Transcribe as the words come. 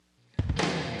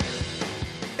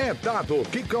É dado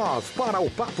kick-off para o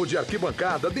papo de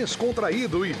arquibancada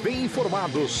descontraído e bem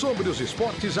informado sobre os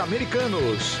esportes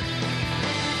americanos.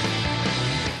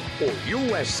 O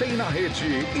USA na Rede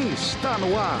está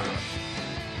no ar.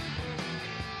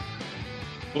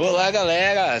 Olá,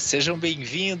 galera! Sejam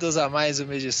bem-vindos a mais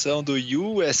uma edição do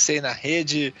USA na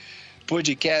Rede,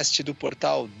 podcast do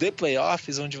portal The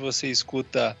Playoffs, onde você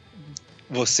escuta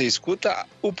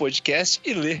o podcast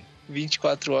e lê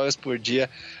 24 horas por dia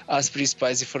as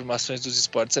principais informações dos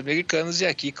esportes americanos. E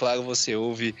aqui, claro, você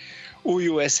ouve o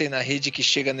USA na Rede, que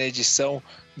chega na edição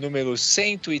número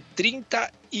 138.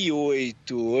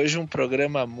 Hoje um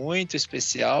programa muito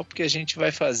especial, porque a gente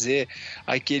vai fazer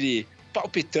aquele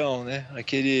palpitão, né?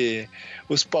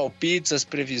 Os palpites, as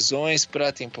previsões para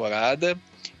a temporada.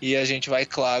 E a gente vai,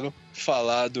 claro,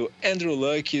 falar do Andrew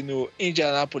Luck no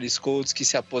Indianapolis Colts, que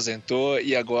se aposentou,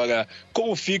 e agora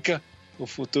como fica o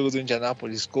futuro do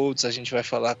Indianapolis Colts. A gente vai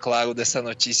falar, claro, dessa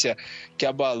notícia que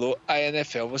abalou a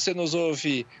NFL. Você nos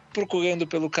ouve procurando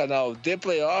pelo canal The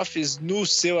Playoffs no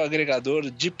seu agregador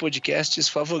de podcasts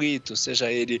favorito,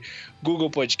 seja ele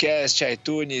Google Podcast,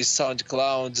 iTunes,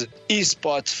 SoundCloud e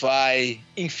Spotify,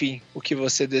 enfim, o que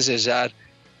você desejar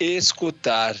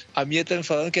escutar. A Mia tá me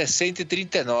falando que é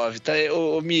 139, tá?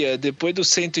 Ô, Mia, depois do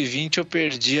 120 eu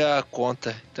perdi a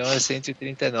conta, então é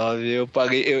 139. Eu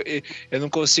paguei, eu não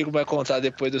consigo mais contar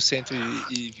depois do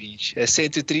 120. É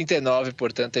 139,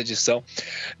 portanto, a edição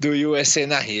do USA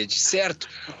na Rede, certo?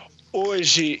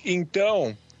 Hoje,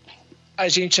 então, a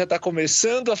gente já está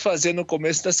começando a fazer no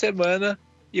começo da semana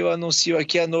e eu anuncio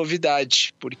aqui a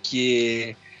novidade,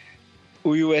 porque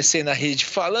o USA na Rede,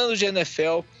 falando de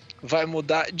NFL, vai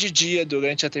mudar de dia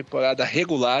durante a temporada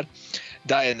regular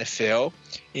da NFL.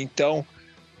 Então,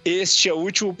 este é o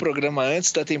último programa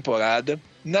antes da temporada.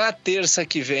 Na terça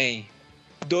que vem,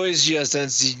 2 dias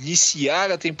antes de iniciar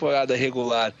a temporada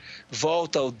regular,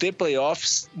 volta o The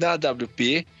Playoffs da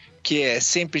AWP, que é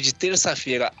sempre de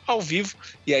terça-feira ao vivo,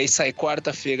 e aí sai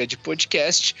quarta-feira de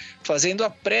podcast, fazendo a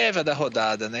prévia da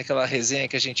rodada, né? Aquela resenha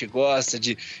que a gente gosta,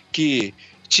 de que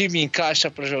time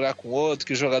encaixa para jogar com outro,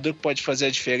 que o jogador pode fazer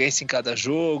a diferença em cada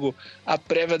jogo, a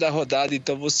prévia da rodada.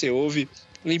 Então você ouve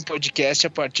em podcast a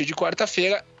partir de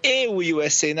quarta-feira, e o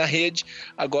USA na Rede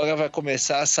agora vai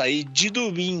começar a sair de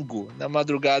domingo, na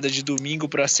madrugada de domingo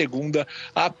para segunda,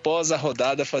 após a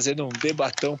rodada, fazendo um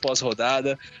debatão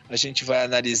pós-rodada. A gente vai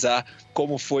analisar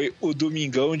como foi o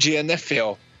domingão de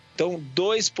NFL. Então,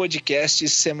 2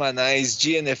 podcasts semanais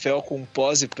de NFL com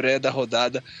pós e pré da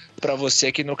rodada para você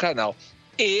aqui no canal.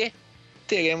 E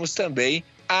teremos também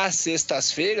às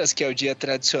sextas-feiras, que é o dia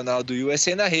tradicional do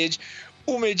USA na Rede,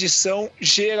 uma edição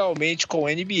geralmente com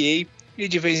NBA e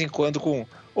de vez em quando com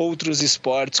outros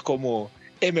esportes como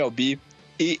MLB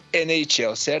e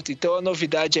NHL, certo? Então a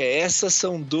novidade é essa,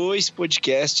 são 2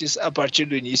 podcasts a partir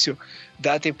do início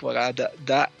da temporada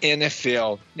da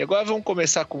NFL. E agora vamos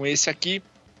começar com esse aqui,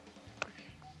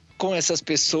 com essas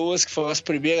pessoas que foram as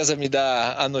primeiras a me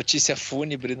dar a notícia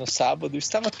fúnebre no sábado. Eu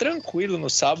estava tranquilo no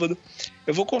sábado.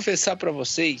 Eu vou confessar para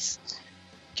vocês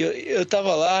que eu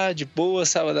estava lá de boa,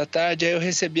 sábado à tarde, aí eu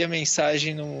recebi a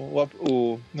mensagem no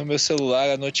meu celular,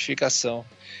 a notificação: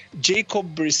 Jacob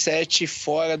Brissett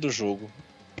fora do jogo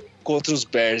contra os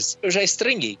Bears. Eu já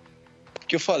estranhei,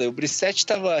 porque eu falei, o Brissett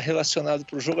estava relacionado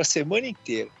para o jogo a semana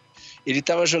inteira. Ele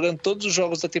estava jogando todos os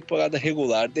jogos da temporada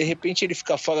regular. De repente ele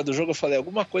fica fora do jogo. Eu falei,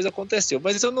 alguma coisa aconteceu,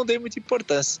 mas eu não dei muita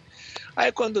importância.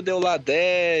 Aí quando deu lá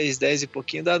 10 e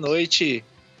pouquinho da noite,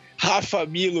 Rafa,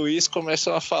 Mi e Luiz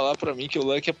começam a falar para mim que o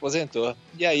Luck aposentou.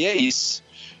 E aí é isso.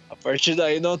 A partir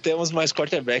daí não temos mais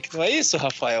quarterback. Não é isso,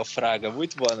 Rafael Fraga?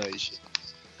 Muito boa noite.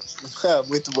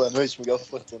 Muito boa noite, Miguel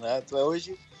Fortunato.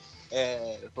 Hoje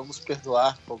vamos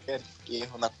perdoar qualquer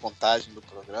erro na contagem do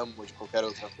programa ou de qualquer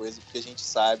outra coisa, porque a gente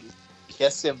sabe que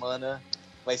a semana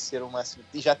vai ser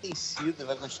já tem sido e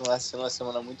vai continuar sendo uma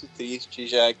semana muito triste,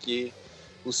 já que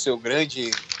o seu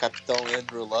grande capitão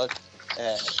Andrew Luck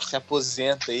se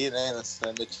aposenta aí, né, nessa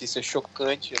notícia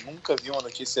chocante. Eu nunca vi uma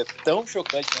notícia tão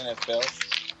chocante na NFL,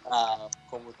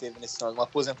 como teve nesse ano, uma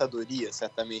aposentadoria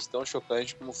certamente tão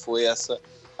chocante como foi essa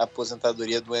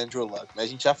aposentadoria do Andrew Luck. Mas a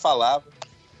gente já falava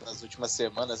nas últimas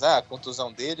semanas, a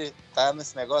contusão dele tá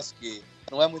nesse negócio que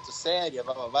não é muito séria,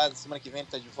 semana que vem ele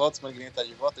tá de volta,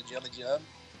 de ano,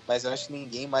 mas eu acho que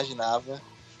ninguém imaginava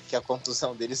que a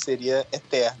contusão dele seria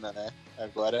eterna, né?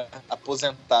 Agora,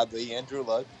 aposentado aí, Andrew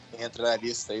Luck entra na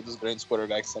lista aí dos grandes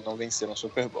quarterbacks que não venceram o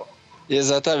Super Bowl.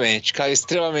 Exatamente, cara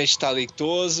extremamente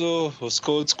talentoso. Os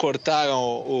Colts cortaram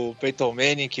o Peyton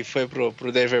Manning, que foi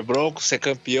pro Denver Broncos, ser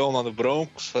campeão lá no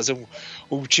Broncos, fazer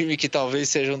um time que talvez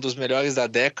seja um dos melhores da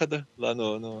década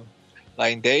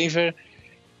lá em Denver.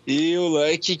 E o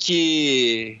Luck,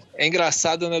 que é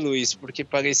engraçado, né, Luiz? Porque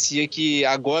parecia que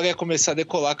agora ia começar a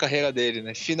decolar a carreira dele,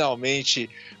 né? Finalmente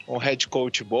um head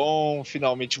coach bom,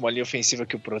 finalmente uma linha ofensiva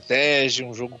que o protege,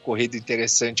 um jogo corrido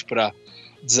interessante para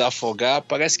desafogar.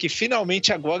 Parece que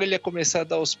finalmente agora ele ia começar a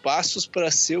dar os passos para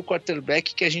ser o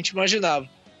quarterback que a gente imaginava.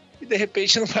 E de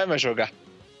repente não vai mais jogar.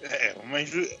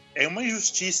 É uma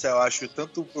injustiça, eu acho,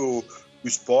 tanto pro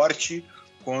esporte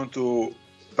quanto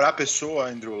para a pessoa,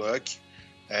 Andrew Luck.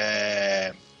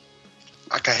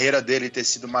 A carreira dele ter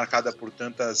sido marcada por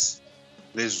tantas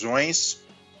lesões,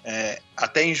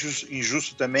 até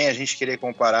injusto também a gente querer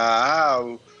comparar,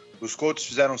 os Colts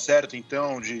fizeram certo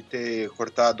então de ter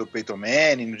cortado o Peyton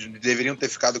Manning, deveriam ter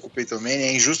ficado com o Peyton Manning.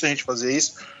 É injusto a gente fazer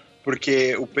isso,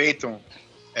 porque o Peyton,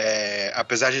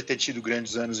 apesar de ter tido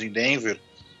grandes anos em Denver,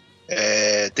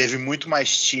 teve muito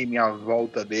mais time à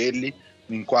volta dele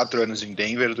em 4 anos em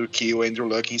Denver do que o Andrew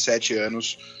Luck em 7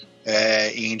 anos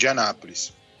em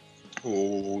Indianápolis.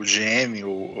 O GM,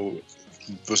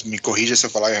 você me corrija se eu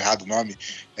falar errado o nome,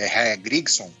 Ryan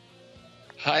Grigson.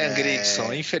 Ryan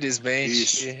Grigson, infelizmente,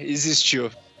 isso.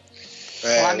 Existiu.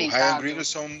 O Ryan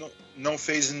Grigson não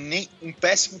fez nem um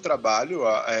péssimo trabalho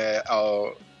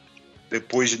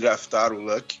depois de draftar o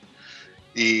Luck.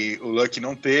 E o Luck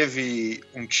não teve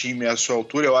um time à sua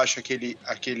altura. Eu acho que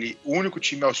aquele único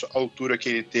time à sua altura que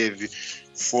ele teve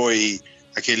foi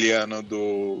aquele ano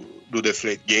do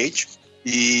Deflategate,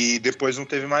 e depois não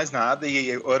teve mais nada.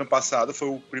 E o ano passado foi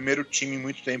o primeiro time em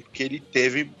muito tempo que ele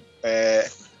teve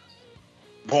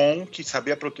bom, que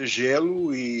sabia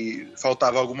protegê-lo, e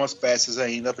faltava algumas peças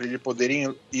ainda para ele poder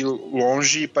ir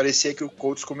longe, e parecia que o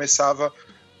Colts começava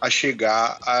a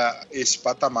chegar a esse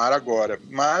patamar agora.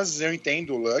 Mas eu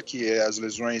entendo o Luck, as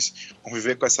lesões,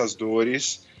 conviver com essas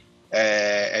dores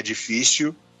é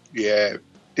difícil e é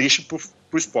triste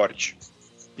pro esporte.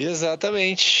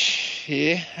 Exatamente.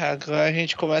 E agora a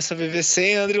gente começa a viver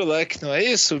sem Andrew Luck, não é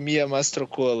isso, Mia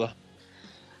Mastrocola?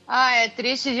 É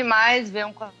triste demais ver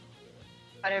um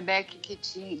quarterback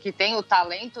que tem o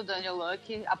talento do Andrew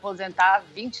Luck aposentar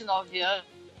 29 anos.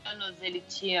 Ele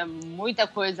tinha muita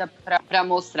coisa para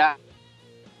mostrar,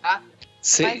 tá?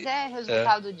 Sim. Mas é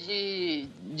resultado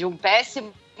de um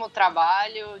péssimo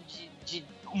trabalho, de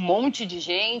um monte de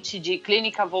gente, de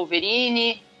clínica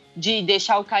Wolverine, de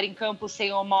deixar o cara em campo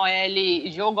sem uma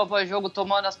OL jogo após jogo,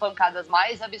 tomando as pancadas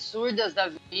mais absurdas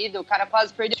da vida. O cara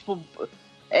quase perdeu,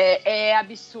 é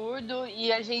absurdo,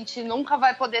 e a gente nunca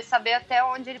vai poder saber até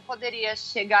onde ele poderia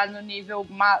chegar no nível,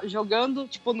 jogando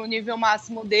no nível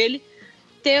máximo dele,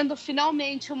 tendo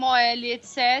finalmente uma OL,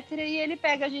 etc. E ele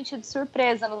pega a gente de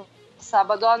surpresa no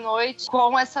sábado à noite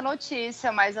com essa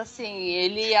notícia. Mas assim,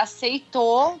 ele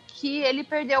aceitou que ele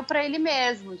perdeu para ele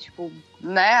mesmo,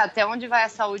 né? Até onde vai a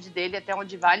saúde dele, até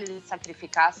onde vale ele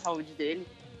sacrificar a saúde dele.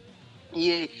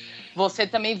 E você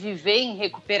também viver em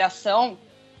recuperação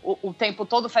o tempo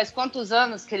todo. Faz quantos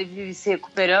anos que ele vive se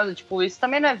recuperando? Isso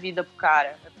também não é vida pro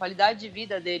cara. A qualidade de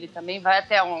vida dele também vai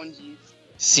até onde?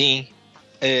 Sim.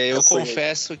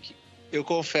 Eu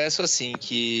confesso assim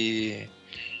que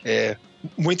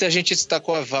muita gente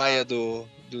destacou a vaia do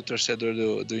torcedor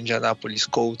do Indianapolis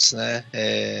Colts, né?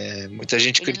 Muita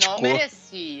gente criticou. Ele não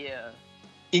merecia.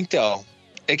 Então,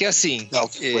 é que assim... Não,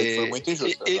 foi muito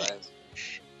injusto.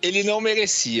 Ele não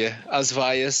merecia as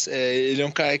vaias. Ele é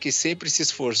um cara que sempre se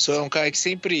esforçou, é um cara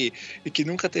que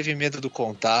nunca teve medo do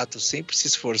contato, sempre se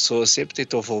esforçou, sempre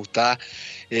tentou voltar.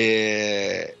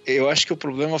 Eu acho que o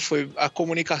problema foi a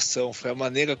comunicação, foi a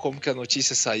maneira como que a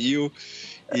notícia saiu.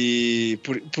 E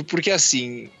porque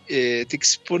assim, tem que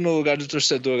se pôr no lugar do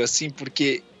torcedor, assim,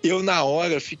 porque eu na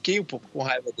hora fiquei um pouco com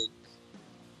raiva dele.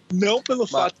 Não pelo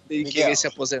fato de ele querer se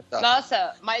aposentar.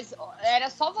 Nossa, mas era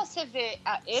só você ver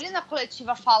ele na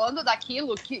coletiva falando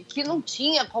daquilo que não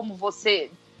tinha como você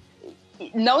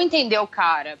não entender o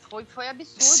cara. Foi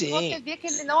absurdo. Sim. Você via que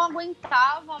ele não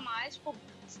aguentava mais.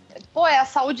 É a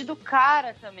saúde do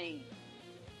cara também.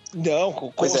 Não,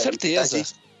 com certeza.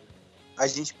 A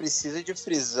gente precisa de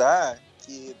frisar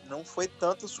que não foi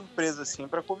tanta surpresa assim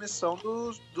para a comissão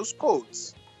dos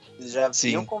Colts. Eles já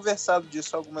tinham conversado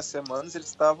disso há algumas semanas, eles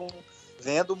estavam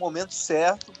vendo o momento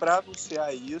certo para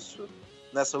anunciar isso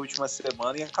nessa última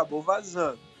semana e acabou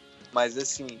vazando. Mas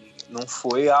assim, não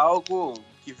foi algo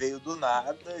que veio do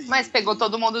nada. Mas pegou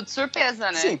todo mundo de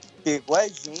surpresa, né? Sim, pegou a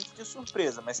gente de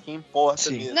surpresa, mas quem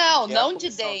importa mesmo... Não de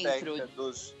dentro.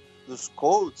 Dos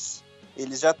Colts,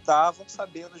 eles já estavam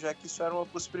sabendo já que isso era uma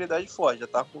possibilidade forte, já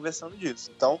estavam conversando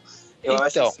disso. Então... Eu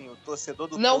acho assim, o torcedor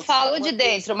do não falo de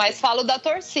dentro, mas falo da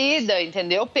torcida,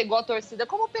 entendeu? Pegou a torcida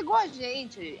como pegou a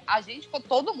gente. A gente ficou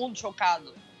todo mundo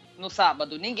chocado no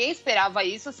sábado. Ninguém esperava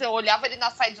isso. Você olhava ele na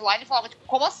sideline e falava,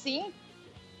 como assim?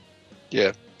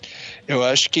 Yeah. Eu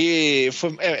acho que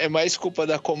é mais culpa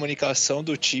da comunicação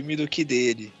do time do que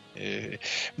dele.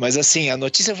 Mas assim, a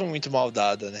notícia foi muito mal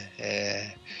dada,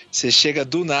 né? Você chega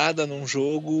do nada num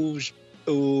jogo,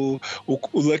 o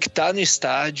Luck tá no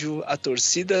estádio, a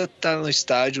torcida tá no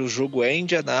estádio, o jogo é em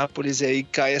Indianápolis e aí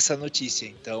cai essa notícia.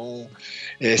 Então,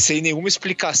 sem nenhuma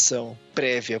explicação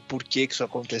prévia por que isso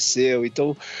aconteceu.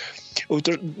 Então,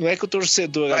 não é que o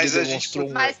torcedor ali demonstrou...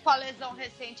 Mas com a lesão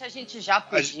recente a gente já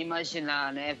podia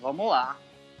imaginar, né? Vamos lá.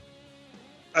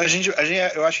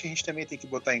 Eu acho que a gente também tem que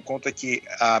botar em conta que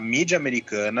a mídia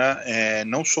americana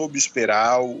não soube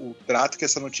esperar o trato que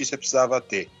essa notícia precisava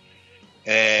ter.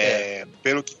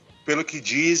 Pelo que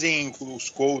dizem, os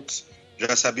Colts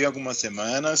já sabiam algumas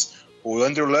semanas. O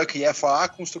Andrew Luck ia falar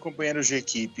com os seus companheiros de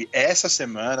equipe essa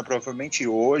semana, provavelmente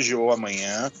hoje ou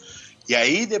amanhã. E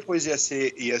aí depois ia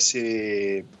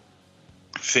ser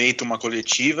feita uma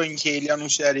coletiva em que ele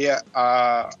anunciaria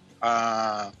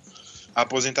a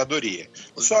aposentadoria.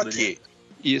 Só que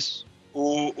isso.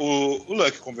 O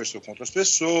Luck conversou com outras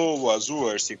pessoas, o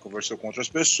Ursi conversou com outras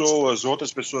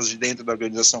pessoas de dentro da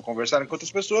organização conversaram com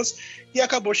outras pessoas e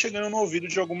acabou chegando no ouvido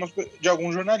de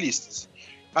alguns jornalistas.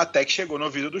 Até que chegou no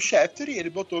ouvido do Schefter e ele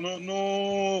botou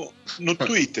no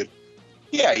Twitter.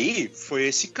 E aí foi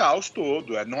esse caos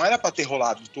todo. Não era para ter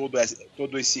rolado toda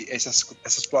essa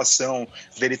situação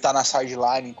dele estar na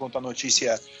sideline enquanto a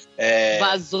notícia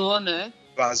vazou, né?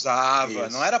 Vazava. Isso.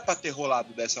 Não era para ter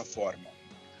rolado dessa forma.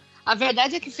 A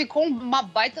verdade é que ficou uma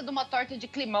baita de uma torta de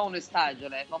climão no estádio,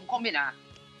 né? Vamos combinar.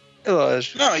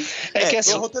 Lógico. Não, que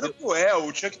assim, o roteiro cruel,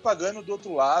 o Chuck Pagano do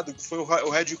outro lado, que foi o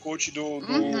head coach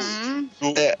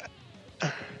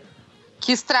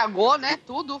que estragou, né?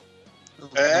 Tudo.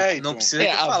 Não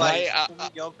precisa falar isso com o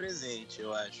Miguel presente,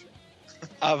 eu acho.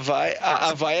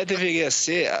 A vaia deveria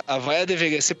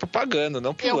ser pro Pagano,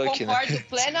 não pro Luck, né? Eu concordo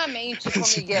plenamente com o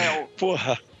Miguel.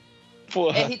 Porra.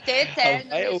 RT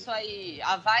eterno isso aí.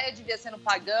 A vaia devia ser no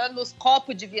Pagano, os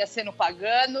copos devia ser no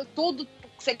Pagano, tudo que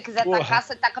você quiser tacar,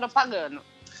 você taca no Pagano.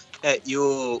 E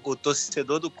o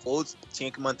torcedor do Colts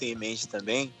tinha que manter em mente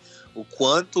também o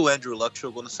quanto o Andrew Luck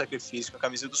jogou no sacrifício com a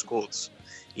camisa dos Colts.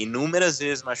 Inúmeras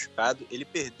vezes machucado, ele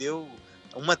perdeu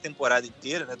uma temporada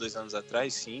inteira, né, 2 anos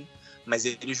atrás, sim, mas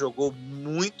ele jogou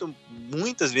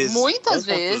muitas vezes. Muitas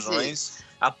vezes.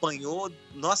 Apanhou,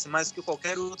 mais que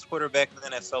qualquer outro quarterback na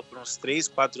NFL por uns 3,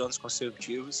 4 anos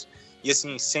consecutivos. E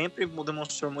assim, sempre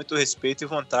demonstrou muito respeito e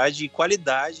vontade e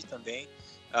qualidade também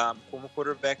como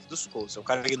quarterback dos Colts. É um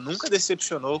cara que nunca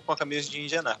decepcionou com a camisa de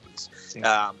Indianápolis.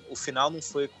 O final não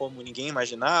foi como ninguém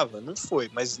imaginava? Não foi,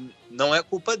 mas não é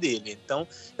culpa dele. Então,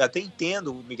 eu até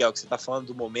entendo, Miguel, que você está falando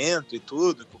do momento e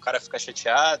tudo, que o cara fica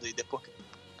chateado e depois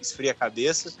esfria a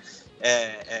cabeça,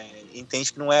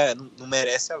 entende que não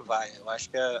merece a vaia. Eu acho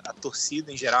que a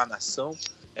torcida, em geral, a nação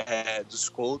dos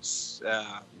Colts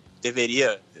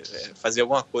deveria fazer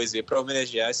alguma coisa para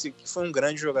homenagear esse que foi um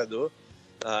grande jogador.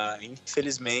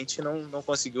 Infelizmente não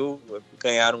conseguiu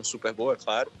ganhar um Super Bowl, é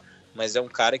claro, mas é um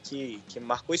cara que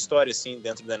marcou história assim,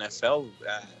 dentro da NFL.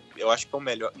 Eu acho que é o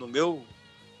melhor,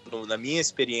 na minha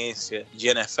experiência de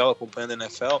NFL, acompanhando a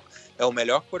NFL, é o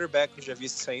melhor quarterback que eu já vi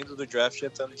saindo do draft e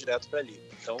entrando direto para a liga.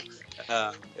 Então,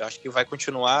 eu acho que vai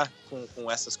continuar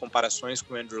com essas comparações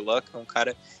com o Andrew Luck. É um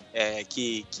cara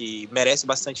que merece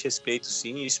bastante respeito,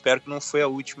 sim, e espero que não foi a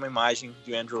última imagem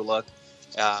de Andrew Luck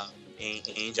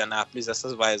em Indianápolis,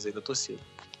 essas vaias aí da torcida.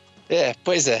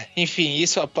 Pois é. Enfim,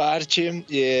 isso à parte,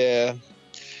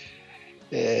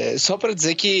 só para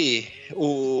dizer que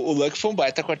o Luck foi um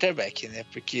baita quarterback, né?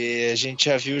 Porque a gente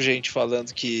já viu gente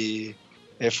falando que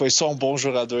foi só um bom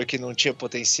jogador que não tinha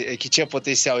que tinha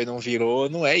potencial e não virou.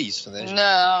 Não é isso, né, gente?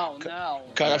 Não.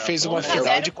 O cara fez uma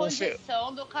final de conferência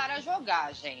do cara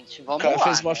jogar, gente. Vamos lá. O cara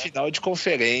fez né? uma final de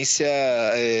conferência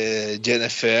de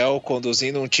NFL,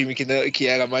 conduzindo um time que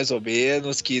era mais ou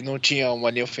menos, que não tinha uma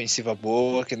linha ofensiva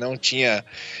boa, que não tinha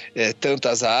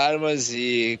tantas armas,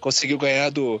 e conseguiu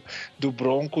ganhar do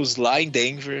Broncos lá em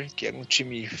Denver, que era um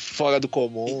time fora do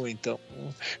comum. Então,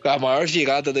 a maior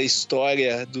virada da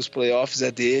história dos playoffs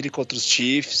é dele contra os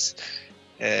Chiefs.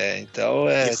 Então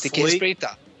tem que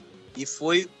respeitar. E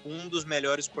foi um dos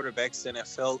melhores quarterbacks da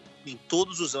NFL em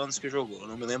todos os anos que jogou. Eu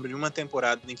não me lembro de uma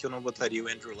temporada em que eu não botaria o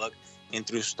Andrew Luck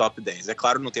entre os top 10. É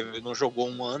claro, não jogou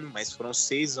um ano, mas foram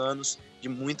 6 anos de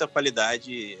muita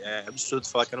qualidade. É absurdo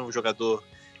falar que era um jogador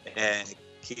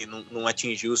que não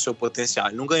atingiu o seu potencial.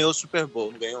 Ele não ganhou o Super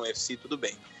Bowl, não ganhou o UFC, tudo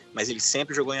bem, mas ele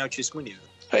sempre jogou em altíssimo nível.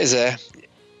 Pois é.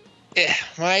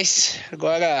 Mas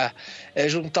agora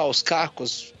juntar os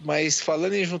cacos. Mas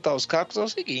falando em juntar os cacos, é o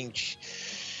seguinte: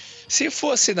 se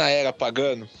fosse na era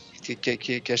Pagano,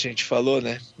 que a gente falou,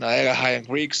 né? Na era Ryan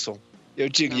Grigson, eu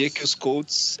diria que os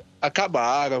Colts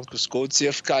acabaram, que os Colts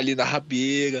iam ficar ali na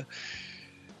rabeira.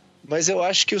 Mas eu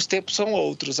acho que os tempos são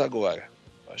outros agora.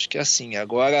 Acho que é assim,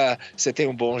 agora você tem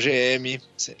um bom GM.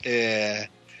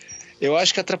 Eu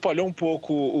acho que atrapalhou um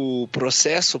pouco o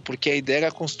processo, porque a ideia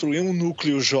era construir um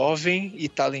núcleo jovem e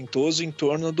talentoso em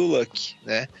torno do Luck,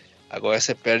 né? Agora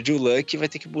você perde o Luck e vai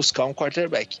ter que buscar um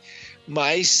quarterback.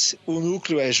 Mas o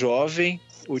núcleo é jovem,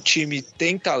 o time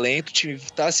tem talento, o time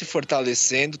está se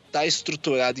fortalecendo, está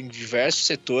estruturado em diversos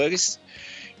setores.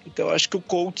 Então acho que o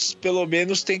Colts pelo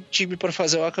menos tem time para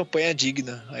fazer uma campanha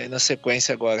digna aí na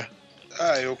sequência agora.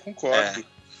 Eu concordo.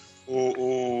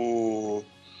 O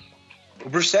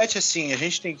Brissett, assim, a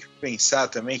gente tem que pensar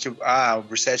também que o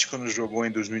Brissett, quando jogou em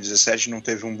 2017, não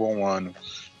teve um bom ano.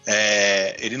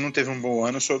 Ele não teve um bom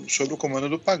ano sob o comando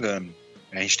do Pagano.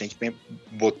 A gente tem que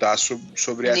botar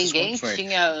sobre essas condições. Ninguém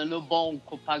tinha ano bom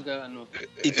com o Pagano.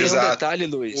 E tem um detalhe,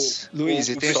 Luiz.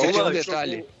 E tem um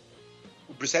detalhe.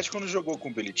 O Brissett, quando jogou com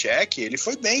o Belichick, ele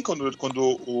foi bem quando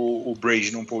o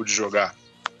Brady não pôde jogar.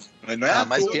 Não é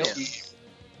mais ou menos.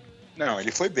 Não,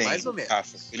 ele foi bem. Mais ou menos.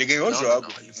 Rafa. Ele ganhou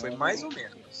jogos. Ele foi mais ou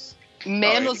menos.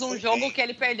 Menos um jogo bem. Que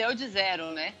ele perdeu de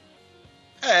 0, né?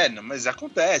 Mas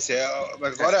acontece.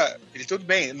 Agora, ele tudo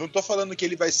bem. Não tô falando que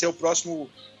ele vai ser o próximo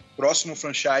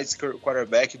franchise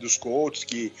quarterback dos Colts,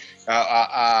 que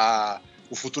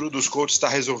o futuro dos Colts está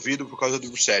resolvido por causa do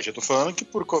Brissett. Eu tô falando que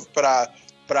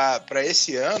para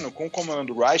esse ano, com o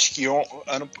comando do Reich, que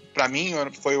para mim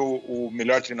foi o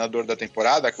melhor treinador da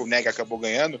temporada, que o Neg acabou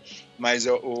ganhando, mas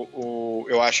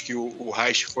eu acho que o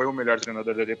Reich foi o melhor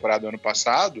treinador da temporada do ano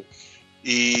passado,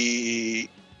 e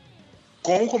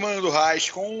com o comando do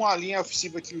Reich, com a linha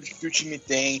ofensiva que o time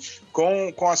tem,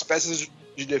 com as peças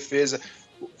de defesa,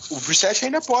 o Brissett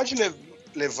ainda pode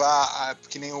levar,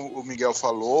 que nem o Miguel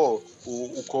falou,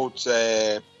 o Colts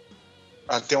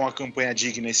a ter uma campanha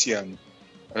digna esse ano.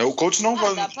 O Colts não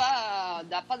vai...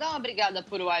 Dá pra dar uma brigada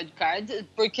por wild card,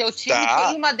 porque o time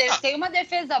tem uma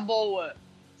defesa boa.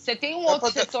 Você tem um outro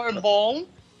setor bom,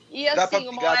 e assim,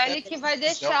 uma OL que vai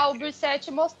deixar o Brissett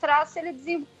mostrar se ele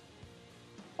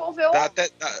desenvolveu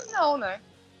não, né?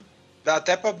 Dá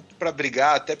até pra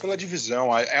brigar, até pela divisão.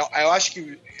 Eu acho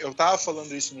que... Eu tava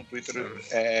falando isso no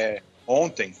Twitter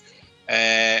ontem.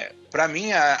 Pra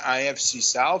mim, a AFC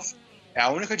South é a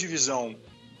única divisão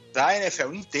da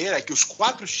NFL inteira que os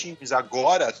 4 times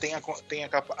agora têm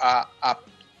a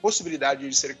possibilidade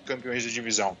de ser campeões de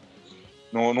divisão.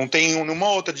 Não tem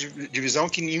nenhuma outra divisão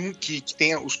que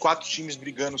tenha os 4 times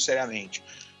brigando seriamente.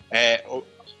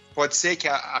 Pode ser que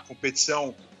a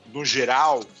competição, no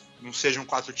geral, não sejam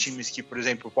 4 times que, por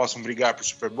exemplo, possam brigar para o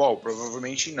Super Bowl?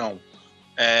 Provavelmente não.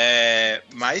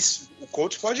 Mas o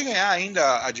Colts pode ganhar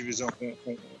ainda a divisão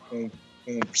com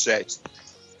o Brissett.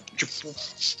 Tipo,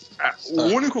 o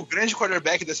único grande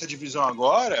quarterback dessa divisão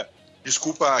agora,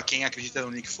 desculpa quem acredita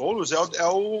no Nick Foles, é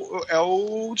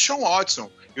o Deshaun Watson.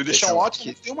 E o Deshaun Watson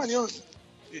não tem uma linha.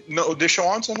 O Deshaun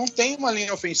Watson não tem uma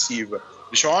linha ofensiva.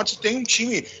 O Deshaun Watson tem um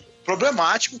time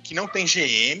problemático, que não tem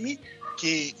GM,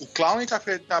 que o Clowney tá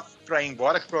pra ir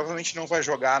embora, que provavelmente não vai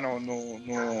jogar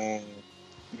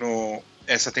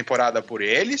essa temporada por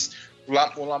eles.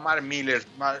 O Lamar Miller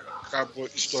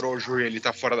estourou o joelho, ele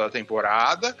tá fora da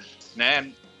temporada,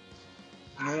 né?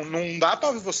 Não dá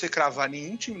para você cravar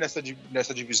nenhum time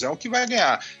nessa divisão que vai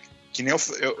ganhar. Que nem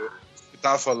eu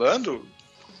tava falando,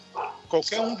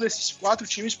 qualquer um desses 4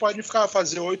 times pode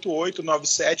fazer 8-8,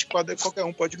 9-7, qualquer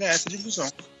um pode ganhar essa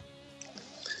divisão.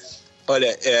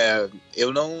 Olha,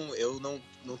 eu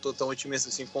não tô tão otimista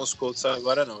assim com os Colts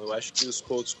agora, não. Eu acho que os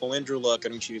Colts com o Andrew Luck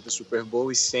era um time do Super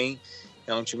Bowl, e sem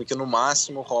é um time que no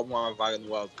máximo rouba uma vaga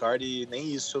no wild card, e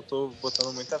nem isso eu tô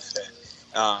botando muita fé.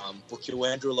 Porque o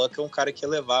Andrew Luck é um cara que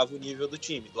elevava o nível do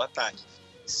time, do ataque.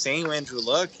 Sem o Andrew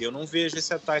Luck, eu não vejo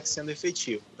esse ataque sendo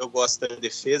efetivo. Eu gosto da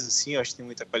defesa, sim, eu acho que tem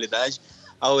muita qualidade.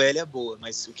 A OL é boa,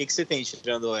 mas o que você tem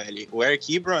tirando a OL? O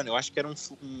Eric Ebron, eu acho que era um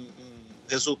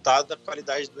resultado da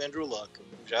qualidade do Andrew Luck.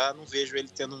 Eu já não vejo ele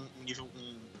tendo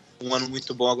um ano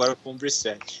muito bom agora com o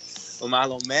Brissett. O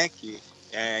Marlon Mack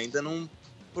ainda não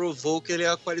provou que ele é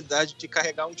a qualidade de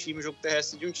carregar um time, o jogo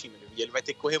terrestre de um time. E ele vai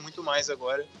ter que correr muito mais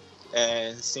agora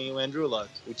sem o Andrew Luck.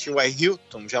 O T.Y.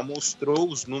 Hilton já mostrou,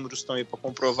 os números estão aí para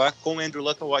comprovar, com o Andrew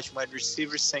Luck é um ótimo wide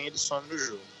receiver, sem ele some no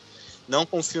jogo. Não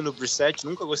confio no Brissett,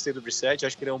 nunca gostei do Brissett,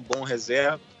 acho que ele é um bom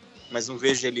reserva, mas não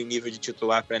vejo ele em nível de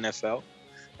titular para a NFL.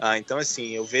 Então,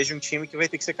 assim, eu vejo um time que vai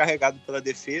ter que ser carregado pela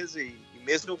defesa, e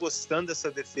mesmo eu gostando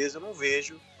dessa defesa, eu não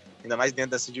vejo, ainda mais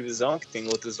dentro dessa divisão, que tem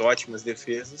outras ótimas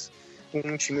defesas,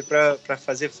 um time para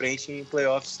fazer frente em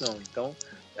playoffs, não. Então,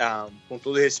 com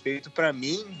todo respeito, para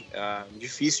mim,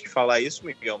 difícil de falar isso,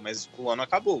 Miguel, mas o ano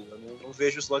acabou. Eu não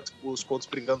vejo os Colts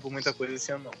brigando por muita coisa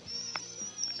esse ano, não.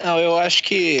 Não, eu acho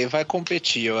que vai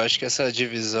competir. Eu acho que essa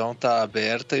divisão tá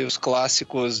aberta e os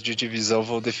clássicos de divisão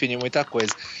vão definir muita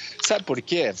coisa. Sabe por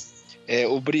quê?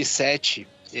 O Brissett,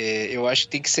 eu acho que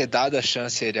tem que ser dada a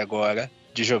chance a ele agora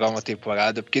de jogar uma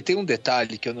temporada, porque tem um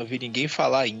detalhe que eu não vi ninguém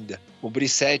falar ainda. O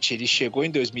Brissett, ele chegou em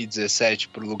 2017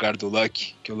 pro lugar do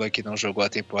Luck, que o Luck não jogou a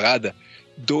temporada,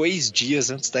 2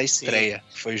 dias antes da estreia,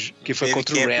 que foi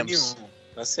contra o Rams.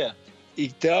 Tá certo.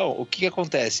 Então, o que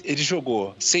acontece? Ele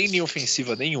jogou sem linha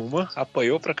ofensiva nenhuma,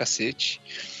 apanhou pra cacete,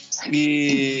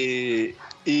 e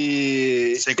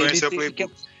sem conhecer o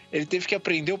playbook. Ele teve que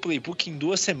aprender o playbook em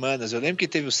 2 semanas. Eu lembro que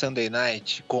teve o Sunday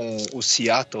Night com o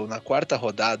Seattle na 4ª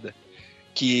rodada,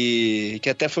 que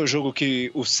até foi o jogo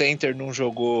que o center não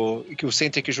jogou, que o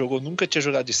center que jogou nunca tinha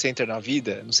jogado de center na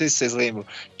vida. Não sei se vocês lembram.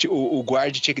 O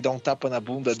guard tinha que dar um tapa na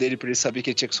bunda dele para ele saber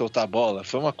que ele tinha que soltar a bola.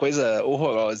 Foi uma coisa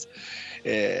horrorosa.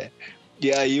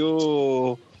 E aí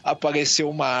apareceu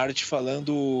uma arte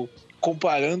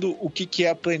comparando o que é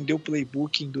aprender o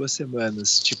playbook em 2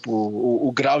 semanas. Tipo,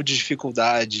 o grau de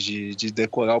dificuldade de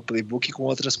decorar o playbook com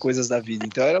outras coisas da vida.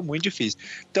 Então era muito difícil.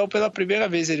 Então, pela primeira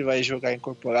vez, ele vai jogar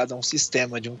incorporado a um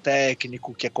sistema de um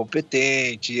técnico que é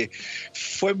competente.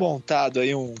 Foi montado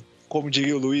aí como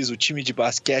diria o Luiz, o time de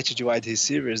basquete de wide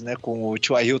receivers, né? Com o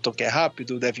T.Y. Hilton, que é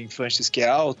rápido, o Devin Funchess, que é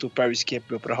alto, o Paris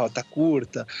Campbell para rota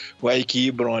curta, o Eric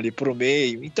Ebron ali pro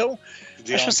meio. Então,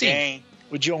 acho assim...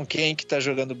 O John Kane, que tá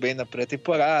jogando bem na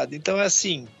pré-temporada. Então é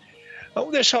assim,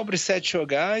 vamos deixar o Brissett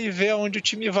jogar e ver aonde o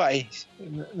time vai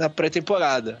na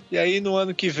pré-temporada. E aí no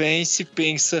ano que vem se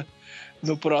pensa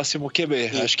no próximo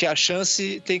QB. Acho que a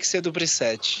chance tem que ser do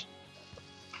Brissett.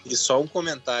 E só um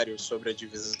comentário sobre a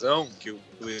divisão, que o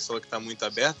Luiz falou que tá muito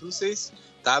aberto. Não sei se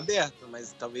tá aberto,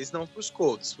 mas talvez não pros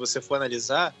Colts. Se você for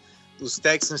analisar, os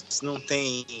Texans não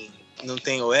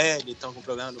tem OL, estão com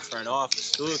problema no front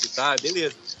office, tudo, tá,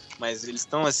 beleza. Mas eles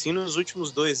estão assim nos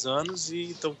últimos 2 anos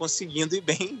e estão conseguindo ir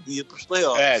bem ir para os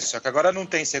playoffs. Só que agora não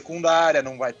tem secundária,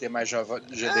 não vai ter mais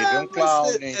Jadeveon Clown.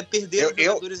 Perder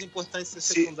jogadores importantes da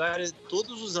secundária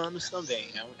todos os anos também.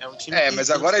 É um time que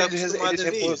mas agora eles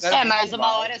repuseram. Mas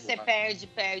uma hora você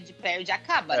perde,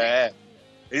 acaba, né?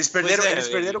 Eles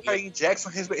perderam o Kareem Jackson,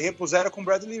 repuseram com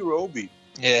Bradley Roby.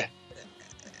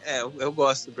 Eu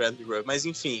gosto do Bradley Roby, mas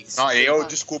enfim.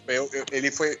 Desculpa,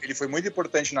 ele foi muito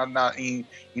importante em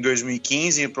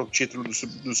 2015 para o título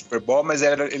do Super Bowl, mas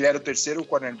ele era o terceiro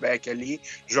cornerback ali,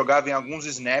 jogava em alguns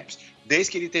snaps.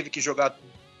 Desde que ele teve que jogar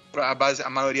a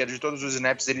maioria de todos os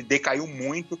snaps, ele decaiu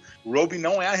muito. O Roby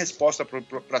não é a resposta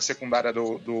para a secundária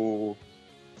do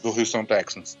Houston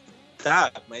Texans.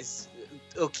 Tá, mas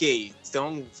ok.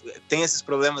 Então, tem esses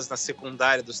problemas na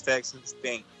secundária dos Texans?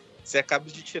 Tem. Você acaba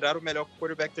de tirar o melhor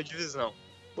quarterback da divisão.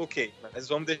 Ok, mas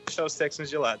vamos deixar os Texans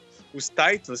de lado. Os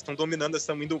Titans estão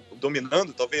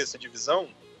dominando talvez essa divisão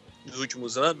nos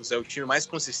últimos anos. É o time mais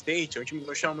consistente, é um time que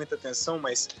não chama muita atenção,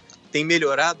 mas tem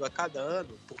melhorado a cada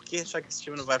ano. Por que achar que esse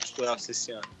time não vai para os playoffs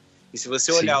esse ano? E se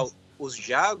você olhar os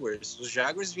Jaguars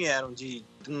vieram de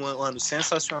um ano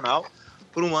sensacional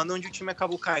por um ano onde o time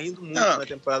acabou caindo muito na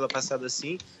temporada passada,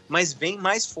 assim, mas vem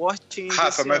mais forte ainda.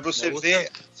 Rafa, mas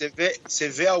você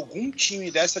vê algum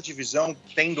time dessa divisão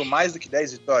tendo mais do que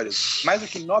 10 vitórias? Mais do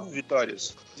que 9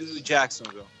 vitórias? Do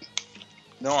Jacksonville.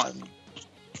 Não,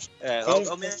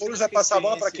 o Foles vai passar a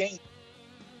bola pra quem?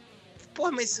 Pô,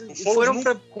 mas foram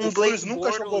com o Blake nunca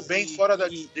jogou bem fora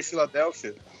de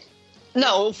Filadélfia.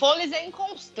 Não, o Foles é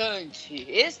inconstante.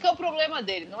 Esse que é o problema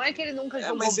dele. Não é que ele nunca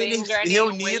jogou bem em lugar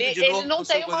nenhum. Ele não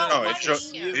tem uma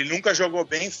linha. Ele nunca jogou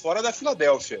bem fora da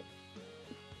Filadélfia.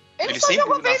 Ele só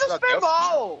jogou bem no Super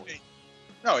Bowl.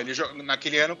 Não,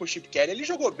 naquele ano com o Chip Kelly ele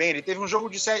jogou bem. Ele teve um jogo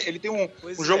de 7,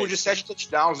 jogo de 7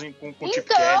 touchdowns com o Chip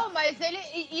Kelly. Então, mas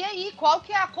e aí, qual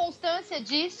que é a constância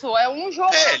disso? É um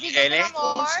jogo da vida e da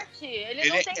morte. Ele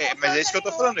não tem constância. Mas é isso que eu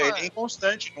tô falando, ele é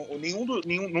inconstante.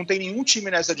 Não tem nenhum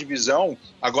time nessa divisão,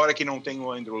 agora que não tem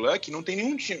o Andrew Luck, não tem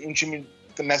nenhum time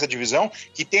nessa divisão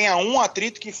que tenha um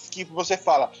atrito que você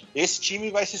fala, esse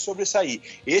time vai se sobressair,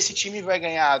 esse time vai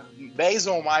ganhar 10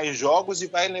 ou mais jogos e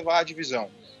vai levar a divisão.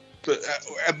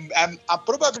 A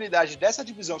probabilidade dessa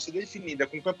divisão ser definida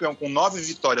com um campeão com 9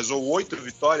 vitórias ou 8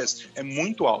 vitórias é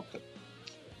muito alta.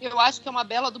 Eu acho que é uma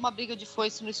bela de uma briga de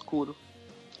foice no escuro.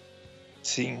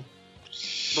 Sim.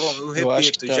 Bom, eu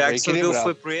repito, Jacksonville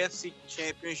foi pro AFC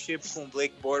Championship com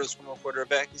Blake Bortles como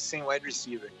quarterback e sem wide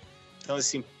receiver. Então,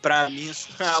 assim, pra mim, isso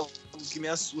é algo que me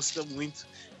assusta muito.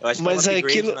 Eu acho que é um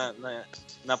upgrade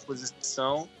na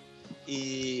posição.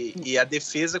 E a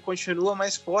defesa continua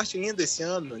mais forte ainda esse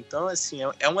ano. Então, assim,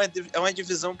 é uma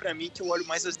divisão para mim que eu olho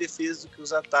mais as defesas do que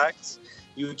os ataques.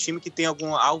 E o time que tem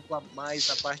algo a mais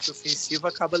na parte ofensiva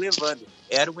acaba levando.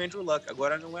 Era o Andrew Luck,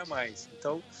 agora não é mais.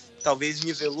 Então, talvez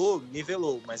nivelou,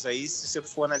 mas aí se você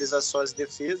for analisar só as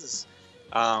defesas,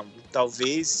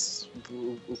 talvez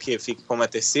o que fique como a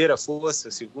terceira força,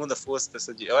 a segunda força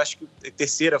eu acho que a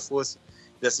terceira força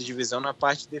dessa divisão na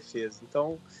parte de defesa.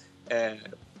 Então,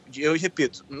 eu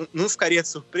repito, não ficaria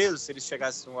surpreso se eles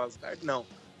chegassem no wildcard, não.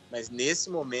 Mas nesse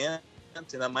momento,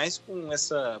 ainda mais com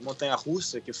essa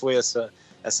montanha-russa que foi essa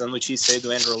notícia aí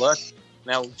do Andrew Luck,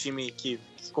 né, um time que,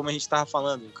 como a gente estava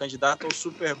falando, um candidato ao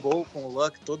Super Bowl com o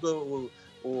Luck, toda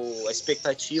a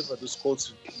expectativa dos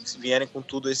Colts vierem com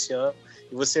tudo esse ano,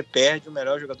 e você perde o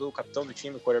melhor jogador, o capitão do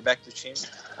time, o quarterback do time.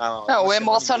 O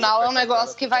emocional é um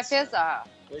negócio que vai pesar.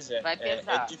 Pois é, vai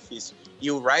pesar. É difícil. E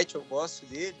o Wright, eu gosto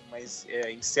dele, mas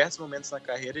em certos momentos na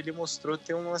carreira ele mostrou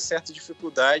ter uma certa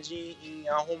dificuldade em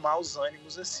arrumar os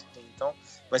ânimos assim. Então,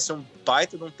 vai ser um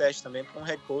baita de um teste também para um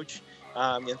head coach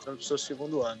entrando no seu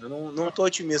segundo ano. Eu não estou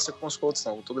otimista com os Colts,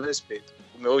 não, com todo respeito.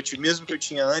 O meu otimismo que eu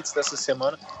tinha antes dessa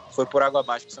semana foi por água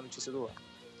abaixo com essa notícia do ano.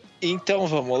 Então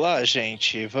vamos lá,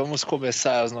 gente. Vamos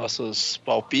começar os nossos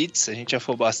palpites. A gente já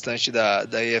falou bastante da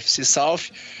AFC South.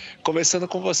 Começando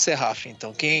com você, Rafa.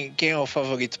 Então, quem é o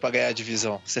favorito para ganhar a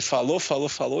divisão? Você falou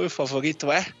e o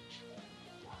favorito é?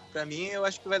 Para mim, eu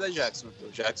acho que vai dar Jacksonville.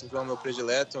 O Jacksonville é o meu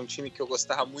predileto. É um time que eu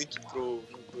gostava muito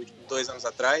 2 anos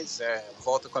atrás.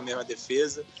 Volta com a mesma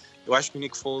defesa. Eu acho que o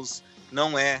Nick Foles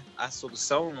não é a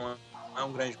solução, não é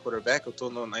um grande quarterback. Eu estou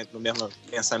no mesmo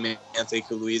pensamento aí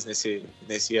que o Luiz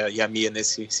e a Mia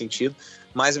nesse sentido.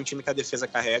 Mas é um time que a defesa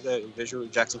carrega. Eu vejo o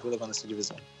Jacksonville levando essa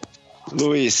divisão.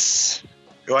 Luiz.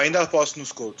 Eu ainda aposto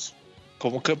nos Colts.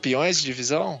 Como campeões de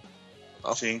divisão?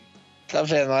 Sim. Tá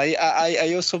vendo? Aí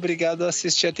eu sou obrigado a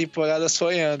assistir a temporada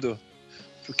sonhando.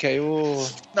 Porque aí o...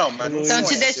 Não, mas não estão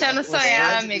te deixando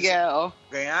sonhar, Miguel.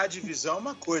 Ganhar a divisão é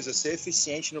uma coisa, ser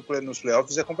eficiente nos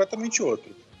playoffs é completamente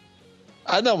outro.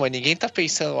 Não, mas ninguém tá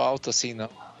pensando alto assim, não.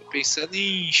 Tô pensando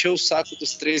em encher o saco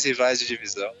dos 3 rivais de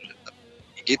divisão.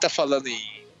 Ninguém tá falando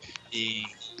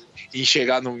em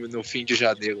chegar no fim de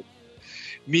janeiro.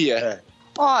 Mia.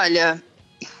 Olha,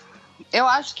 eu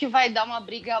acho que vai dar uma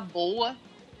briga boa.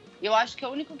 Eu acho que é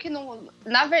o único que não...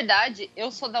 Na verdade, eu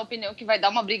sou da opinião que vai dar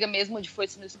uma briga mesmo de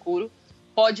foice no escuro.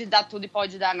 Pode dar tudo e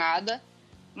pode dar nada.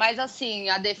 Mas, assim,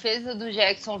 a defesa do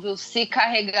Jacksonville, se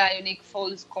carregar e o Nick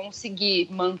Foles conseguir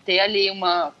manter ali um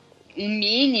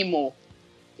mínimo,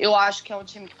 eu acho que é um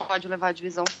time que pode levar a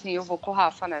divisão, sim. Eu vou com o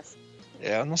Rafa nessa.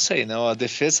 Eu não sei, não. A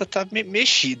defesa tá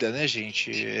mexida, né,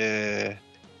 gente?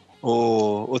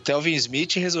 O Telvin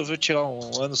Smith resolveu tirar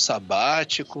um ano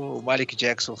sabático, o Malik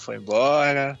Jackson foi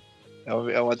embora.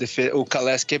 É uma defesa. O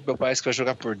Calais Campbell parece que vai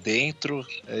jogar por dentro,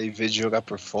 em vez de jogar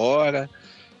por fora.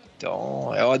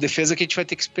 Então, é uma defesa que a gente vai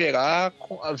ter que esperar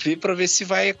para ver se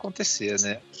vai acontecer,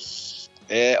 né?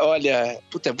 Olha,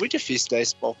 é muito difícil dar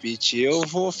esse palpite. Eu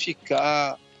vou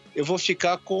ficar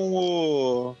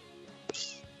com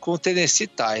o Tennessee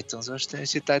Titans. Eu acho que o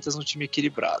Tennessee Titans é um time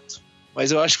equilibrado.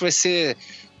 Mas eu acho que vai ser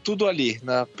tudo ali,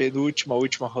 na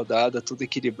última rodada, tudo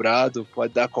equilibrado,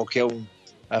 pode dar qualquer um.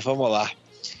 Mas vamos lá.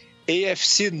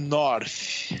 AFC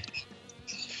North.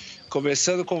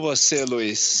 Começando com você,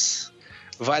 Luiz.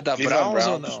 Vai dar Browns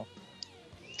ou não?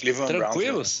 Cleveland Tranquilos?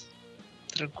 Browns.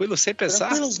 Tranquilos, sem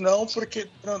pensar?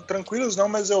 Tranquilos não,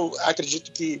 mas eu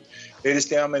acredito que eles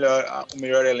têm o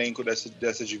melhor elenco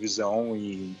dessa divisão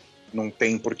e não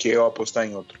tem por que eu apostar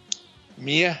em outro.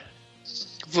 Mia?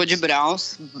 Vou de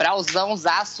Browns.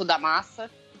 Brownsãozaço da massa.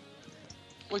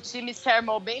 O time se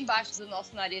armou bem embaixo do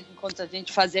nosso nariz enquanto a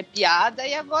gente fazia piada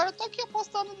e agora eu tô aqui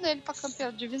apostando nele pra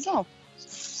campeão de divisão.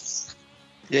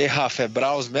 E aí, Rafa, é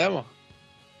Browns mesmo?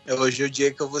 Hoje é o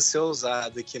dia que eu vou ser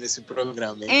ousado aqui nesse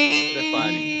programa, hein?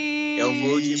 Prepare. Eu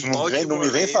vou de Baltimore. Não me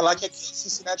vem falar que é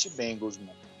Cincinnati Bengals,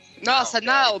 mano. Nossa,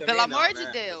 não, pelo amor de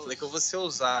né? Deus. Eu falei que eu vou ser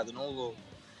ousado, não louco.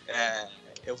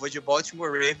 Eu vou de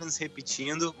Baltimore Ravens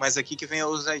repetindo, mas aqui que vem a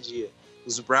ousadia.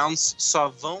 Os Browns só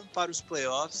vão para os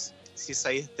playoffs se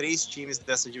sair 3 times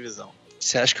dessa divisão.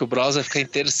 Você acha que o Browns vai ficar em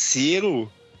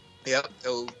terceiro?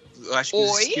 Eu acho que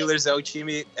os Steelers é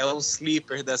o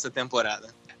sleeper dessa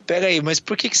temporada. Pera aí, mas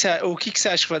o que você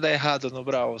acha que vai dar errado no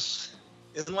Browns?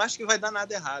 Eu não acho que vai dar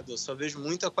nada errado. Eu só vejo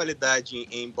muita qualidade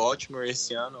em Baltimore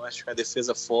esse ano. Eu acho que a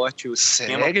defesa forte, o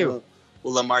sistema com o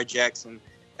Lamar Jackson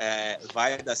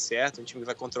vai dar certo. Um time que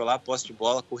vai controlar a posse de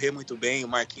bola, correr muito bem. O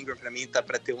Mark Ingram, para mim, tá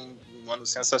para ter um ano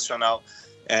sensacional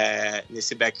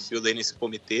nesse backfield aí, nesse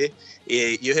comitê.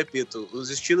 E eu repito, os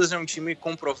Steelers é um time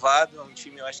comprovado, é um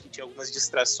time, eu acho que tinha algumas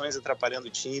distrações atrapalhando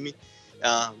o time,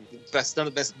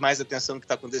 prestando mais atenção no que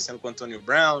está acontecendo com o Antonio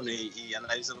Brown e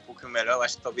analisando um pouquinho melhor. Eu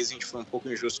acho que talvez a gente foi um pouco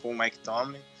injusto com o Mike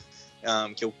Tomlin,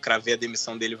 que eu cravei a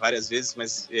demissão dele várias vezes,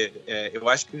 mas eu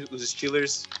acho que os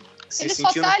Steelers se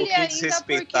sentiram um pouquinho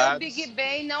desrespeitados. Porque o Big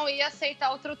Ben não ia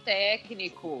aceitar outro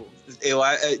técnico.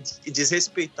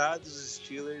 Desrespeitados os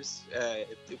Steelers,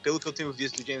 pelo que eu tenho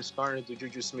visto do James Conner, do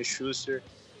Juju Smith-Schuster,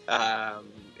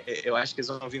 eu acho que eles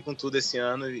vão vir com tudo esse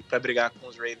ano para brigar com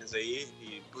os Ravens aí.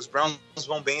 E os Browns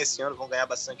vão bem esse ano, vão ganhar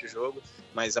bastante o jogo,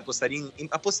 mas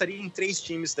apostaria em 3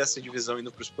 times dessa divisão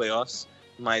indo para os playoffs,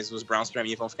 mas os Browns para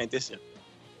mim vão ficar em terceiro.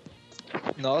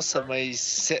 Nossa,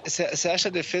 mas você acha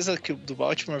a defesa do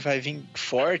Baltimore vai vir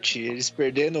forte? Eles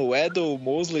perdendo o Edel, o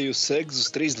Mosley e o Suggs,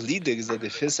 os 3 líderes da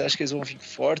defesa, você acha que eles vão vir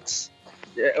fortes?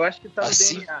 Eu acho que tá no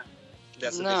assim? DNA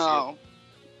dessa Não.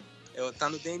 defesa. Tá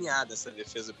no DNA dessa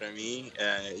defesa para mim.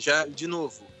 Já, de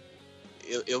novo,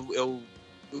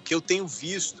 o que eu tenho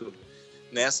visto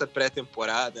nessa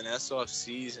pré-temporada, nessa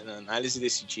off-season, na análise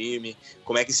desse time,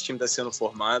 como é que esse time está sendo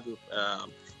formado,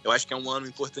 eu acho que é um ano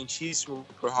importantíssimo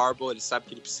para o Harbaugh. Ele sabe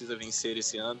que ele precisa vencer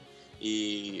esse ano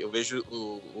e eu vejo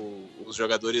os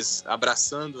jogadores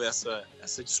abraçando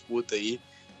essa disputa aí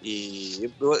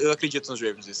e eu acredito nos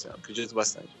Ravens esse ano, acredito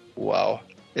bastante. Uau!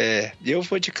 Eu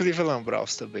vou de Cleveland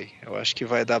Browns também. Eu acho que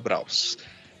vai dar Browns.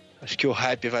 Acho que o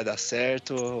hype vai dar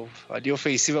certo. A linha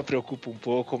ofensiva preocupa um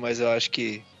pouco, mas eu acho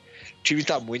que o time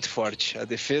tá muito forte. A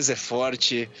defesa é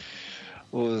forte.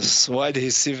 Os wide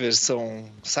receivers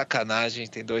são sacanagem.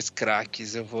 Tem 2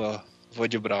 craques. Eu vou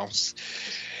de Browns.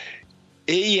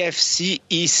 AFC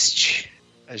East.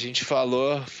 A gente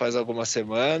falou faz algumas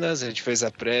semanas. A gente fez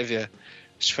a prévia,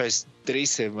 acho que faz 3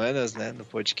 semanas, né, no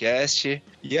podcast.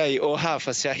 E aí,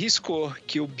 Rafa, você arriscou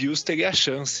que o Bills teria a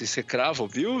chance. Você crava o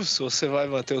Bills ou você vai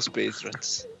manter os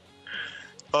Patriots?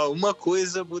 Uma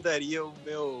coisa mudaria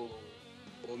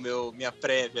minha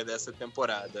prévia dessa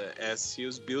temporada. Se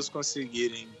os Bills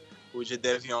conseguirem o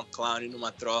Jadeveon Clowney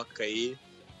numa troca aí,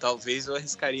 talvez eu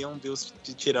arriscaria um Bills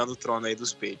tirando o trono aí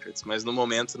dos Patriots. Mas no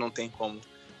momento não tem como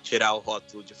tirar o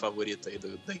rótulo de favorito aí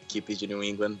da equipe de New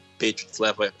England. Patriots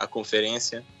leva a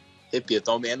conferência.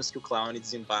 Repito, ao menos que o Clowney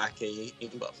desembarque aí em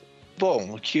Buffalo.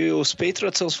 Bom, que os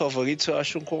Patriots são os favoritos, eu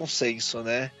acho um consenso,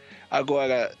 né?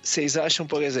 Agora, vocês acham,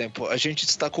 por exemplo, a gente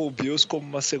destacou o Bills como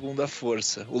uma segunda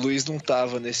força. O Luiz não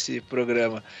estava nesse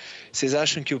programa. Vocês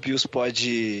acham que o Bills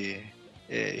pode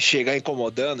chegar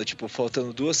incomodando, tipo,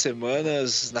 faltando 2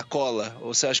 semanas na cola?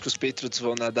 Ou você acha que os Patriots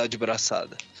vão nadar de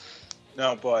braçada?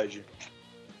 Não, pode.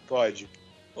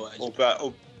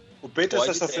 O Patriots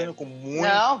está sofrendo com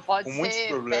muitos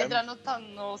problemas. Pedra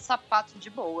no sapato de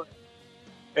boa.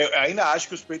 Eu ainda acho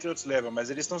que os Patriots levam, mas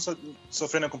eles estão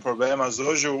sofrendo com problemas.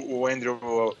 Hoje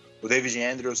o David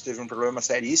Andrews teve um problema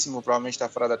seríssimo, provavelmente está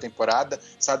fora da temporada.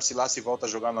 Sabe-se lá se volta a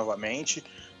jogar novamente.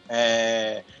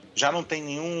 Já não tem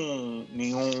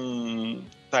nenhum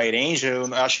tight end.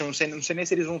 Eu acho que não sei nem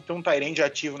se eles vão ter um tight end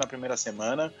ativo na primeira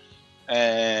semana.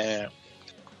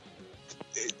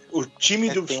 O time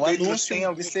do tem um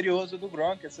anúncio misterioso do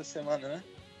Gronk essa semana, né?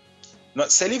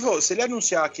 Se ele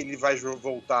anunciar que ele vai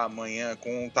voltar amanhã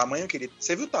com o tamanho que ele...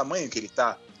 Você viu o tamanho que ele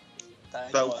tá?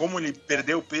 Como ele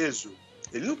perdeu peso?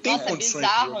 Ele não tem condições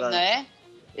bizarro, de jogar. Né?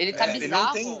 Ele tá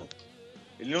bizarro.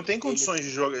 Ele não tem condições de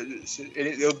jogar.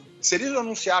 Se ele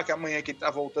anunciar que amanhã que ele tá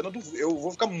voltando, eu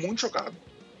vou ficar muito chocado.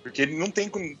 Porque ele não tem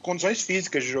condições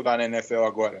físicas de jogar na NFL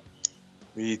agora.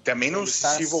 E também não,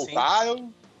 se voltar...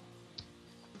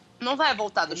 Não vai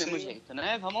voltar do mesmo jeito,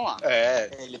 né? Vamos lá.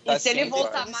 E se ele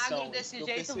voltar magro desse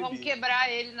jeito, vão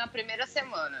quebrar ele na primeira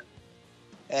semana.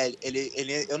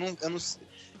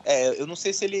 Eu não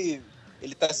sei se ele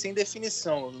tá sem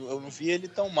definição. Eu não vi ele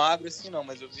tão magro assim, não,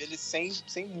 mas eu vi ele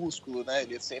sem músculo, né?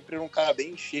 Ele é sempre um cara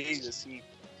bem cheio, assim.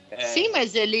 Sim,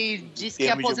 mas ele disse que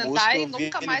ia aposentar e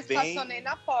nunca mais passou nem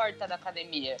na porta da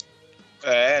academia.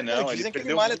 Ele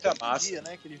perdeu muita massa. Dia,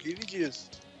 né? Que ele vive disso.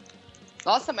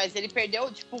 Nossa, mas ele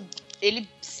perdeu, ele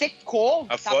secou.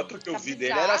 A foto que eu vi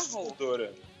dele era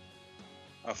assustadora.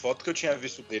 A foto que eu tinha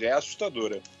visto dele é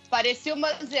assustadora. Parecia o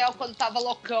Manziel quando tava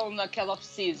loucão naquela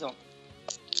off-season.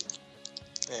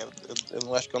 Eu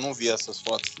não acho que eu não vi essas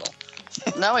fotos,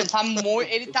 não. Não, ele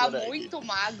tá muito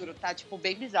magro, tá,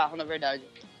 bem bizarro, na verdade.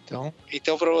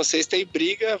 Então pra vocês tem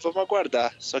briga, vamos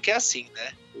aguardar. Só que é assim,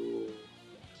 né?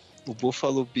 O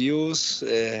Buffalo Bills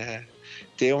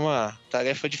tem uma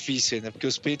tarefa difícil ainda, porque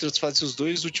os Patriots fazem os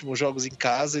 2 últimos jogos em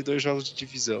casa e 2 jogos de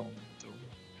divisão. Então,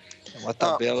 é uma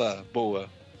tabela boa.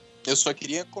 Eu só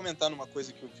queria comentar numa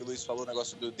coisa que o Luiz falou, o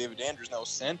negócio do David Andrews, né, o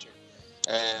center.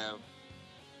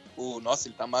 Nossa,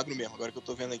 ele tá magro mesmo, agora que eu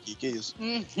tô vendo aqui, que isso.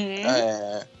 Uhum.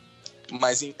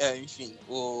 Mas, enfim,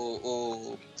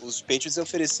 os Patriots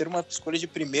ofereceram uma escolha de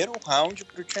primeiro round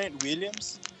pro Trent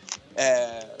Williams.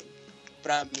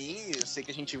 Pra mim, eu sei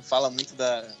que a gente fala muito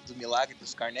do milagre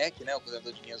dos Karnak, né, o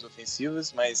corredor de linhas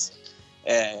ofensivas, mas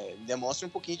demonstra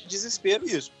um pouquinho de desespero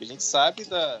isso, porque a gente sabe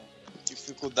da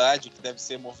dificuldade que deve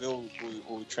ser mover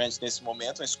o Trent nesse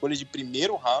momento. Uma escolha de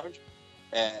primeiro round,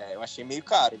 eu achei meio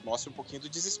caro. Mostra um pouquinho do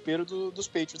desespero dos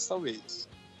Patriots, talvez.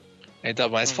 Ainda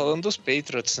mais falando dos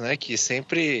Patriots, né? Que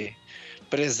sempre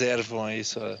preservam aí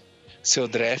seu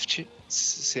draft,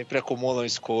 sempre acumulam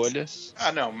escolhas.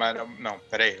 Não, mas não,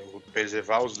 peraí.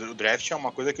 Preservar o draft é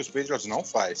uma coisa que os Patriots não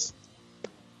faz.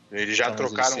 Eles já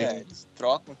trocaram. Eles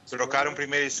trocaram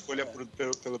primeira escolha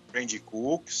pelo Brandon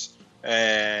Cooks.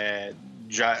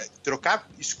 Já trocar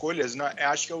escolhas,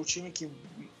 acho que é o time que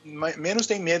menos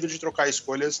tem medo de trocar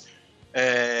escolhas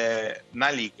na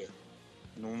liga.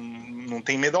 Não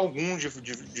tem medo algum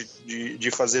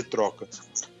de fazer troca.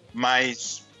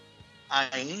 Mas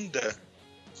ainda,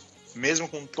 mesmo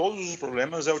com todos os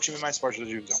problemas, é o time mais forte da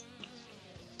divisão.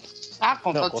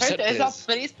 Com certeza.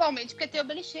 Principalmente porque tem o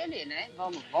Belichick ali, né?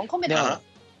 Vamos combinar.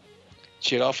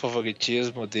 Tirar o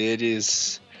favoritismo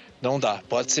deles não dá.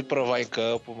 Pode se provar em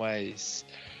campo, mas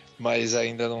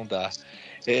ainda não dá.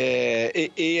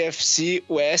 AFC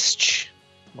West,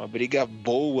 uma briga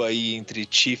boa aí entre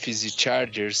Chiefs e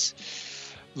Chargers.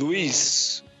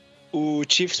 Luiz, o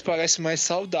Chiefs parece mais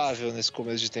saudável nesse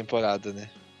começo de temporada,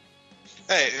 né?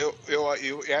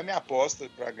 É a minha aposta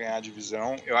para ganhar a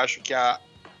divisão. Eu acho que a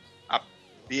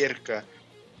perca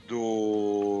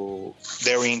do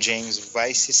Derwin James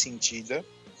vai ser sentida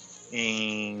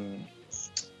em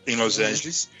Los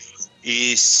Angeles.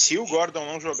 E se o Gordon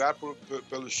não jogar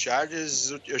pelos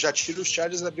Chargers, eu já tiro os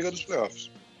Chargers da briga dos playoffs.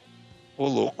 Ô,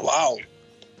 louco. Uau!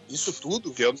 Isso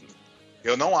tudo?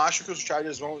 Eu não acho que os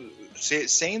Chargers vão...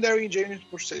 Sem Derwin James,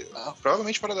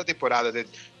 provavelmente fora da temporada.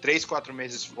 3-4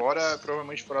 meses fora,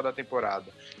 provavelmente fora da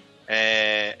temporada.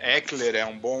 Eckler é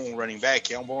um bom running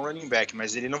back,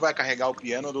 mas ele não vai carregar o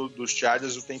piano dos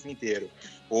Chargers o tempo inteiro.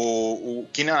 O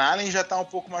Keenan Allen já está um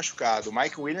pouco machucado. O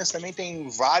Mike Williams também tem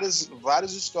vários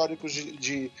históricos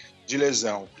de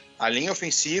lesão. A linha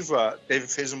ofensiva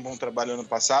fez um bom trabalho ano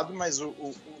passado, mas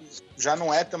já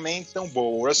não é também tão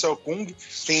boa. O Russell Kung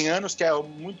tem anos que é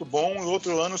muito bom e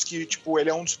outros anos que ele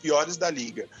é um dos piores da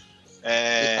liga.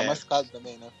 Ele tá machucado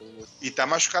também, né? E tá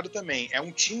machucado também. É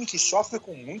um time que sofre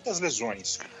com muitas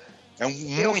lesões.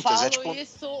 Eu falo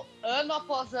isso ano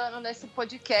após ano nesse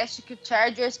podcast, que o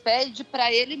Chargers pede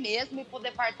para ele mesmo e pro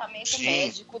departamento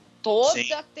médico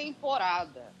toda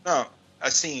temporada. Não,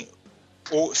 assim,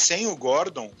 sem o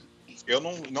Gordon, eu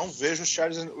não vejo os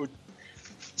Chargers...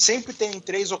 Sempre tem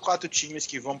 3 ou 4 times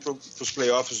que vão pros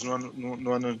playoffs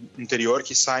no ano anterior,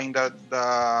 que saem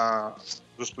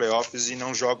dos playoffs e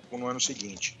não jogam no ano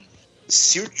seguinte.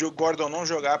 Se o Gordon não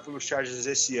jogar pelos Chargers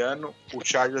esse ano, o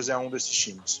Chargers é um desses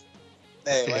times.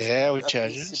 O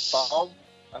Chargers.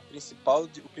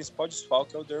 O principal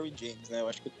desfalque é o Derwin James, né? Eu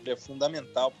acho que ele é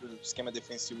fundamental para o esquema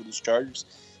defensivo dos Chargers,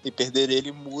 e perder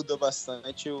ele muda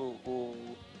bastante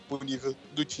o nível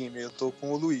do time. Eu tô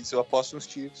com o Luiz, eu aposto nos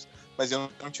Chiefs, mas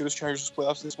eu não tiro os Chargers dos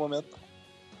playoffs nesse momento.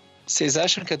 Vocês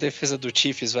acham que a defesa do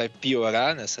Chiefs vai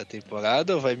piorar nessa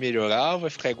temporada, ou vai melhorar, ou vai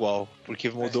ficar igual? Porque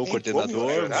mudou o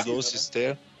coordenador, mudou o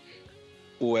sistema.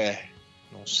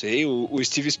 Não sei. O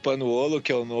Steve Spagnuolo,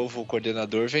 que é o novo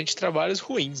coordenador, vem de trabalhos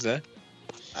ruins, né?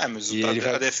 Mas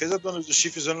a defesa dos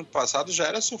Chiefs ano passado já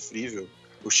era sofrível.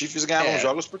 Os Chiefs ganhavam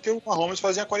jogos porque o Mahomes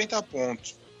fazia 40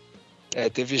 pontos.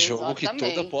 Teve jogo que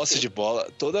toda posse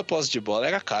de bola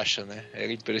era caixa, né?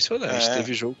 Era impressionante.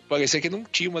 Teve jogo que parecia que não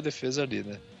tinha uma defesa ali,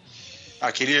 né?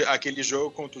 Aquele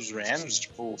jogo contra os Rams,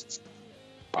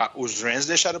 os Rams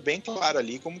deixaram bem claro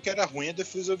ali como que era ruim a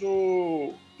defesa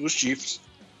dos Chiefs.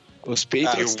 Os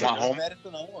Patriots não é mérito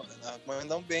não, mano.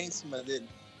 Mandam bem em cima dele.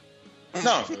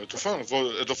 Não, eu tô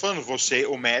falando,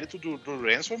 o mérito do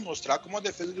Rams foi mostrar como a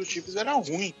defesa dos Chiefs era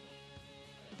ruim.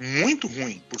 Muito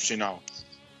ruim, por sinal.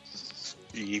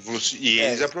 E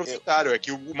eles aproveitaram. É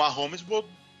que o Mahomes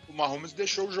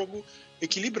deixou o jogo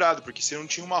equilibrado, porque se não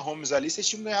tinha o Mahomes ali, vocês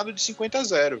tinham ganhado de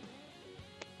 50-0.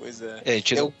 Pois é.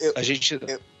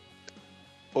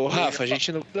 Rafa, a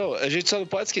gente só não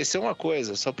pode esquecer uma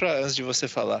coisa, só antes de você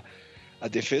falar. A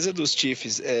defesa dos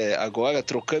Chiefs, agora,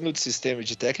 trocando de sistema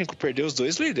de técnico, perdeu os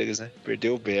 2 líderes, né?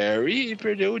 Perdeu o Barry e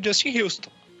perdeu o Justin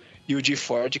Houston. E o Dee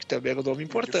Ford, que também era um nome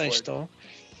importante.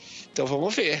 Então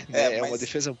vamos ver, né? É uma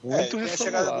defesa muito reformulada. Tem a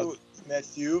chegada do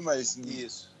Matthew, mas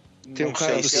isso. Tem um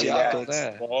cara do Seattle,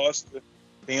 né?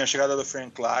 Tem a chegada do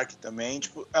Frank Clark também.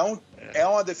 Tipo, é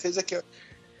uma defesa que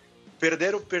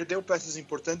perdeu peças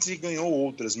importantes e ganhou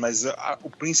outras, mas o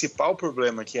principal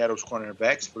problema, que era os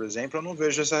cornerbacks, por exemplo, eu não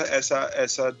vejo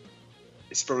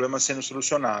esse problema sendo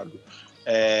solucionado.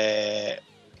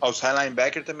 Aos high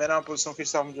linebacker também era uma posição que eles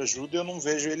estavam de ajuda, e eu não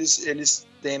vejo eles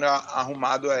tendo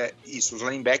arrumado isso, os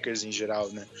linebackers em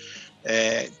geral, né?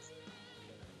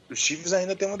 Os Chiefs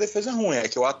ainda tem uma defesa ruim,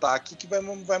 que é o ataque que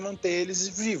vai manter eles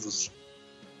vivos.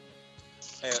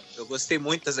 Eu gostei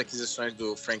muito das aquisições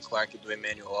do Frank Clark e do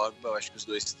Emmanuel Ogbah. Eu acho que os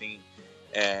dois têm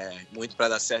muito para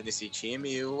dar certo nesse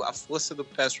time, e a força do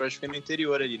pass rush foi no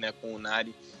interior ali, né? Com o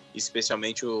Nari,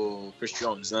 especialmente o Chris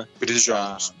Jones, né? Chris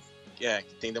Jones. Que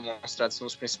tem demonstrado ser um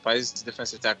dos principais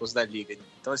defensive tackles da liga.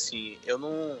 Então, assim, eu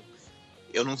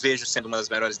não vejo sendo uma das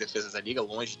melhores defesas da liga,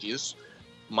 longe disso,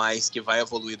 mas que vai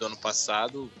evoluir do ano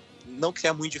passado. Não que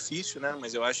é muito difícil, né?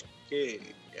 Mas eu acho que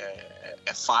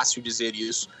é fácil dizer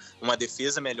isso. Uma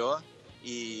defesa melhor,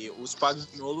 e o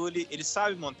Spagnuolo, ele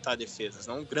sabe montar defesas,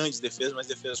 não grandes defesas, mas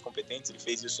defesas competentes. Ele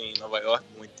fez isso em Nova York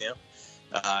por muito tempo.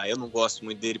 Eu não gosto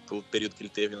muito dele pelo período que ele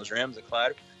teve nos Rams, é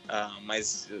claro,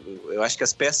 mas eu acho que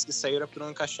as peças que saíram não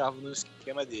encaixavam no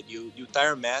esquema dele. E o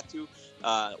Tyrann Mathieu,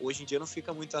 hoje em dia, não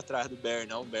fica muito atrás do Bear,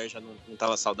 não. O Bear já não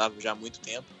estava saudável já há muito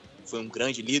tempo. Foi um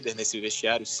grande líder nesse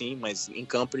vestiário, sim, mas em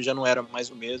campo ele já não era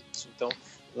mais o mesmo. Então,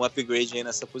 um upgrade aí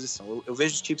nessa posição. Eu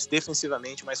vejo os Chiefs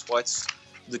defensivamente mais fortes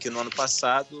do que no ano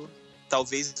passado,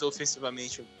 talvez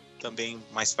ofensivamente também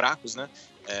mais fracos, né?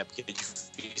 Porque é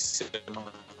difícil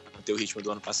manter o ritmo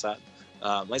do ano passado.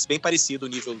 Mas bem parecido o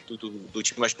nível do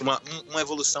time. Acho que uma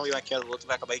evolução e uma queda do outro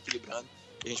vai acabar equilibrando,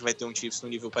 e a gente vai ter um Chiefs no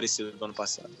nível parecido do ano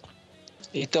passado.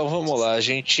 Então vamos lá, a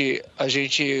gente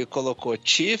colocou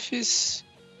Chiefs.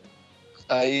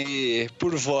 Aí,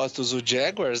 por votos, o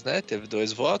Jaguars, né? Teve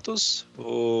 2 votos.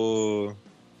 O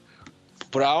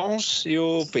Browns e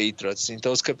o Patriots.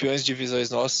 Então, os campeões de divisões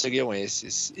nossos seriam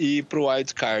esses. E pro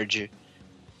Wild Card,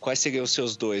 quais seriam os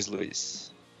seus 2,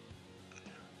 Luiz?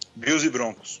 Bills e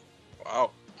Broncos.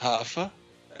 Uau. Rafa?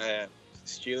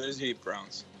 Steelers e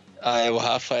Browns. O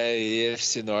Rafa é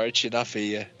EFC Norte na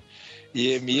veia.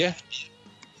 E Emia?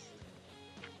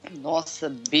 Nossa,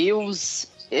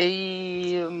 Bills...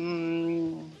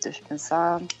 deixa eu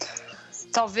pensar.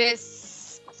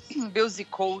 Talvez Bills e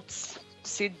Colts,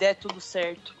 se der tudo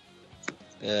certo.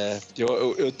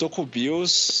 Eu tô com o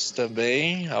Bills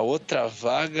também. A outra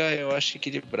vaga eu acho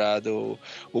equilibrado.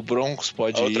 O Broncos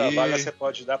pode ir. A outra vaga você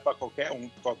pode dar para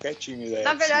qualquer time.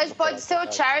 Na verdade, pode ser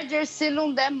o Chargers se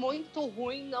não der muito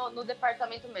ruim no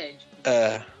departamento médico.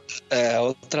 A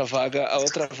outra vaga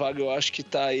eu acho que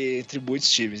tá aí entre muitos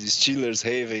times. Steelers,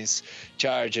 Ravens,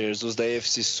 Chargers, os da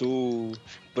AFC Sul,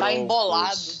 Broncos. Tá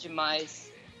embolado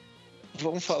demais.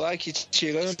 Vamos falar que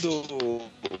tirando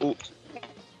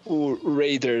o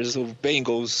Raiders, o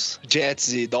Bengals,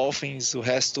 Jets e Dolphins, o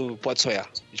resto pode sonhar.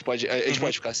 A gente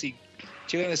pode ficar assim?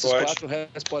 Tirando esses 4, o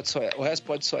resto pode sonhar. O resto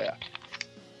pode sonhar.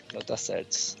 Não tá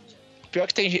certo.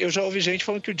 Pior que eu já ouvi gente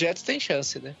falando que o Jets tem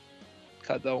chance, né?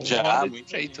 Cada um já de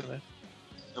jeito, né?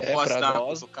 Eu posso pra dar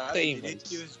nós, cara, tem, eu diria mas...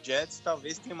 que os Jets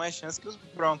talvez tenham mais chance que os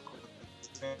Broncos,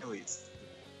 né, Luiz?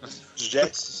 Os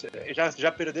Jets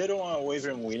já perderam o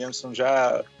Avery Williamson,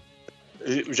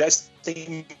 os Jets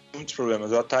têm muitos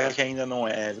problemas. O ataque ainda não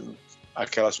é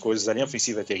aquelas coisas, a linha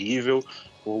ofensiva é terrível,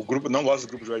 o grupo não gosta do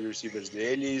grupo de wide receivers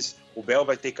deles, o Bell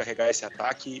vai ter que carregar esse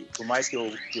ataque, por mais que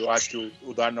eu acho que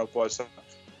o Darnold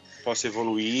possa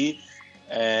evoluir,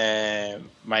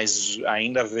 mas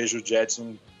ainda vejo o Jets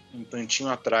um tantinho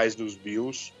atrás dos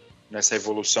Bills nessa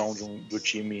evolução do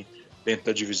time dentro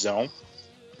da divisão.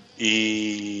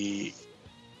 E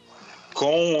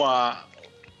com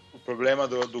o problema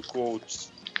do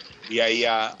Colts e aí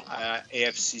a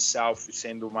AFC South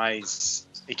sendo mais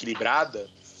equilibrada,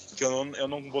 que eu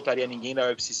não botaria ninguém da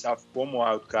AFC South como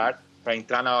wildcard para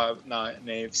entrar na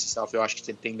AFC South. Eu acho que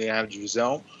você tem que ganhar a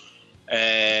divisão.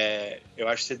 Eu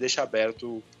acho que você deixa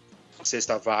aberto a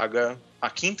sexta vaga. A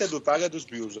quinta vaga é dos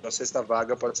Bills, a sexta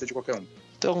vaga pode ser de qualquer um.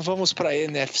 Então vamos para a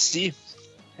NFC,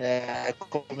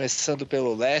 começando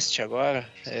pelo leste agora,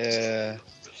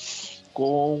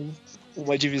 com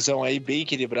uma divisão aí bem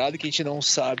equilibrada, que a gente não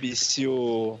sabe se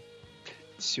o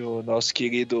nosso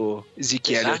querido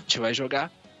Zeke Elliott vai jogar.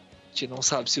 A gente não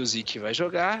sabe se o Zeke vai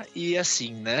jogar. E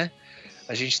assim, né?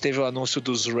 A gente teve o anúncio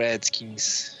dos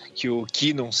Redskins que o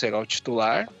Keenum será o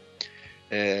titular.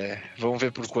 Vamos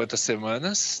ver por quantas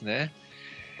semanas, né?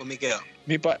 Ô Miguel,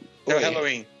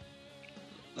 Halloween.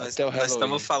 Nós até o Halloween.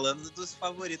 estamos falando dos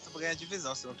favoritos para ganhar a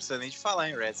divisão, você não precisa nem de falar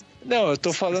em Redskins. Não, eu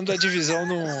tô falando da divisão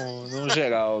no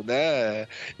geral, né?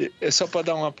 É só pra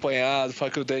dar um apanhado,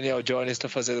 falar que o Daniel Jones tá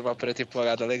fazendo uma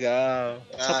pré-temporada legal.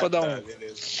 Só pra dar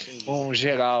um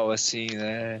geral, assim,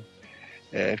 né?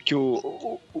 Que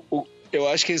eu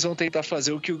acho que eles vão tentar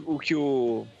fazer o que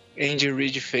o Andy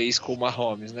Reid fez com o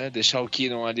Mahomes, né? Deixar o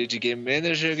Keenum ali de game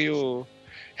manager e o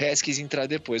Haskins entrar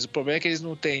depois. O problema é que eles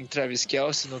não tem Travis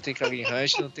Kelce, não tem Kareem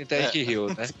Hunt, não tem Tyreek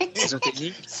Hill, né? Eles não tem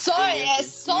ninguém. Só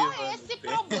esse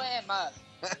problema.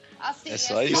 Assim,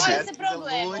 só esse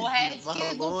problema. O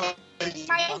Haskins não tem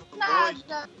mais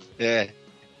nada.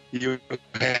 E o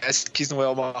Haskins não é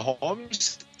o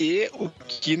Mahomes e o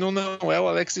Keenum não é o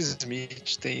Alex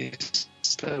Smith. Tem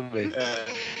isso também.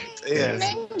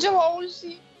 Nem de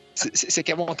longe. Você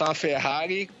quer montar uma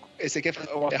Ferrari? Você quer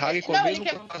uma Ferrari com não, o mesmo...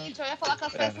 eu ia falar que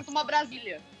as peças de uma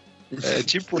Brasília. É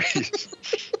tipo isso.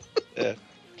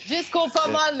 Desculpa,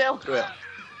 mano. Cruel,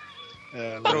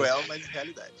 mas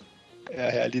realidade. É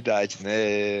a realidade,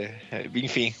 né?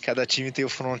 Enfim, cada time tem o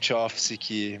front office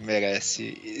que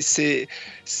merece.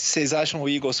 Vocês acham o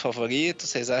Eagles favorito?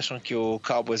 Vocês acham que o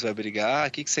Cowboys vai brigar?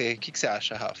 O que você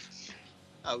acha, Rafa?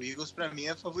 O Eagles pra mim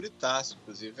é favoritaço.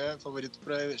 Inclusive é favorito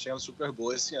pra chegar no Super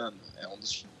Bowl esse ano. É um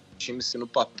dos times que no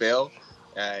papel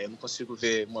eu não consigo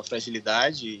ver uma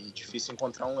fragilidade e difícil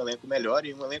encontrar um elenco melhor,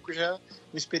 e um elenco já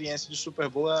com experiência de Super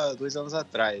Bowl há 2 anos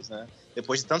atrás, né?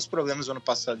 Depois de tantos problemas no ano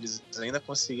passado, eles ainda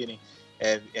conseguirem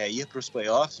ir para os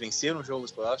playoffs, vencer um jogo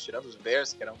nos playoffs, tirando os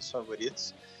Bears, que eram um dos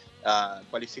favoritos,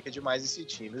 qualifica demais esse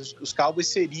time. Os Cowboys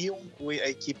seriam a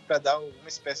equipe para dar uma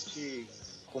espécie de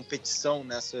competição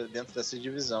dentro dessa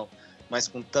divisão, mas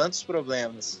com tantos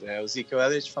problemas, o Ezekiel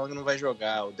Elliott falando que não vai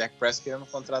jogar, o Dak Prescott querendo um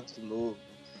contrato novo,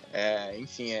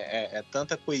 enfim, é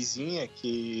tanta coisinha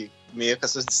que meio que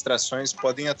essas distrações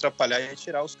podem atrapalhar e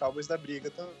tirar os Cowboys da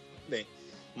briga também.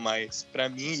 Mas pra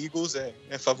mim, Eagles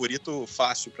é favorito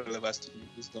fácil pra levar essa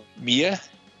divisão. Mia?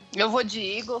 Eu vou de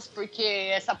Eagles porque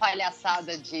essa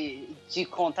palhaçada de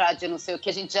contrato de não sei o que,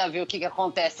 a gente já viu o que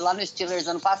acontece lá no Steelers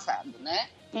ano passado, né?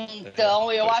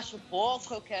 Então eu acho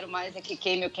pouco, eu quero mais que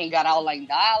queime o Kengarau lá em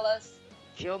Dallas.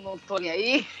 Eu não tô nem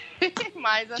aí.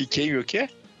 Mas, assim, Que queime o quê?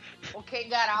 O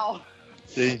Kengarau.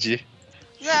 Entendi.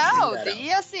 Não,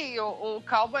 e assim, o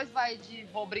Cowboys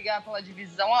vou brigar pela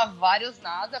divisão a vários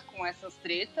nada com essas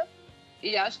tretas.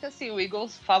 E acho que assim, o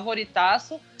Eagles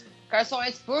favoritaço. Carson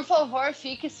Wentz, por favor,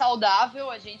 fique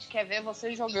saudável. A gente quer ver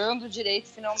você jogando direito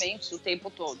finalmente o tempo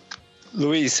todo.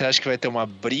 Luiz, você acha que vai ter uma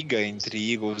briga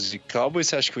entre Eagles e Cowboys?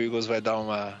 Você acha que o Eagles vai dar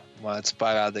uma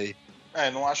disparada aí?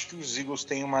 Não acho que os Eagles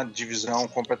tenham uma divisão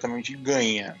completamente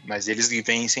ganha, mas eles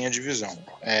vencem a divisão.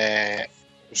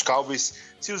 Os Cowboys,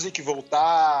 se o Zeke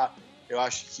voltar, eu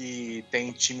acho que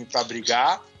tem time para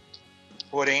brigar,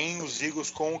 porém os Eagles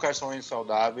com o Carson Wentz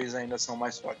saudáveis ainda são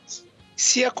mais fortes.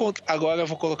 Agora eu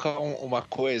vou colocar uma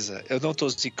coisa, eu não tô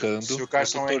zicando. Se o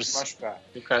Carson Wentz machucar.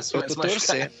 Eu tô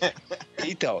torcendo.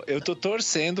 Então, eu tô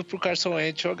torcendo pro Carson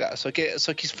Wentz jogar. Só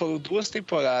que foram 2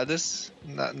 temporadas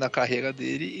na carreira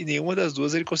dele e nenhuma das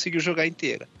 2 ele conseguiu jogar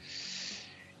inteira.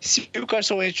 Se o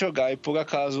Carson Wentz jogar e por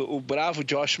acaso o bravo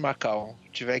Josh McCown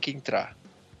tiver que entrar,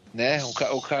 né?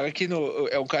 O cara que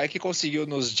é um cara que conseguiu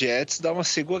nos Jets dar uma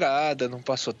segurada, não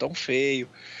passou tão feio.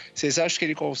 Vocês acham que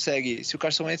ele consegue, se o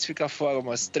Carson Wentz ficar fora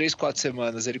umas 3, 4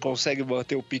 semanas, ele consegue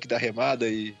manter o pique da remada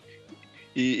e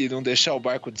não deixar o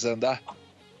barco desandar?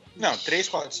 Não, 3,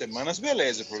 4 semanas,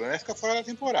 beleza. O problema é ficar fora da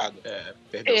temporada.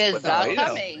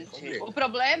 Exatamente. O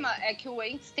problema é que o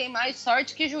Wentz tem mais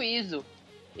sorte que juízo.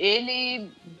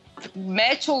 Ele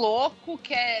mete o louco,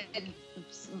 quer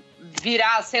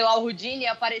virar, sei lá, o Houdini e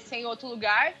aparecer em outro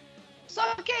lugar.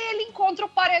 Só que aí ele encontra o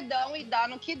paredão e dá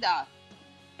no que dá.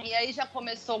 E aí já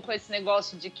começou com esse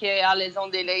negócio de que a lesão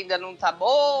dele ainda não tá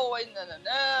boa, e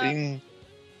nananã.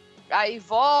 Aí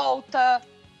volta.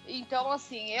 Então,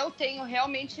 assim, eu tenho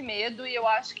realmente medo e eu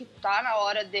acho que tá na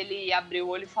hora dele abrir o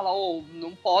olho e falar: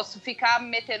 não posso ficar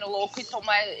metendo louco e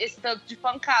tomar esse tanto de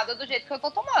pancada do jeito que eu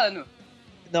tô tomando.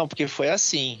 Não, porque foi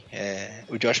assim.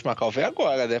 O Josh McCown veio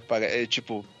agora, né?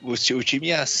 O time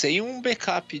ia sem um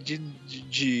backup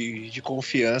de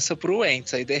confiança pro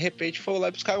Wentz. Aí, de repente, foi lá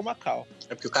e buscaram o McCown.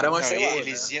 É porque o cara machucou.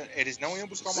 Eles não iam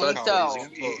buscar o McCown.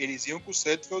 Eles iam pro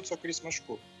Sutfield, só que ele se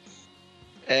machucou.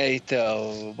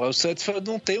 Então. Mas o Sutfield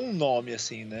não tem um nome,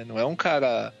 assim, né? Não é um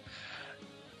cara.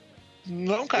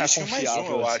 Não é um cara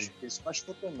confiável. Eu acho. Ele se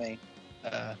machucou também.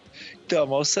 Então,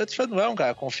 mas o Sutfield não é um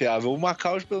cara confiável. O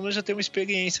McCown pelo menos já tem uma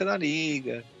experiência na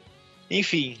liga.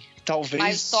 Enfim, talvez.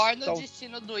 Mas torna o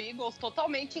destino do Eagles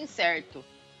totalmente incerto.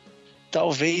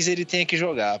 talvez ele tenha que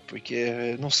jogar, porque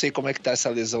eu não sei como é que tá essa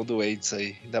lesão do Wentz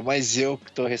aí. Ainda mais eu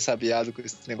que tô ressabiado com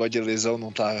esse negócio de lesão,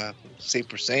 não tá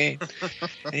 100%.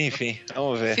 Enfim,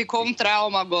 vamos ver. Ficou um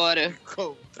trauma agora. Com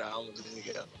o trauma do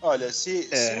Miguel. Olha,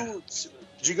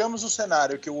 digamos o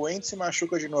cenário que o Wentz se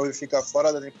machuca de novo e fica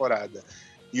fora da temporada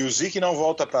e o Zeke não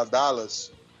volta para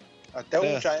Dallas, até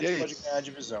o Giants pode ganhar a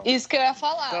divisão. Isso que eu ia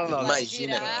falar. Não, Vai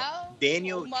imagina, virar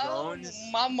Daniel Jones.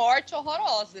 uma morte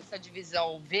horrorosa essa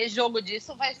divisão. Ver jogo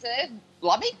disso vai ser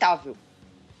lamentável.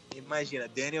 Imagina,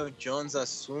 Daniel Jones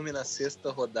assume na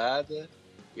 6ª rodada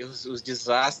e os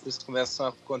desastres começam a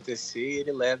acontecer e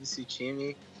ele leva esse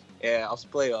time aos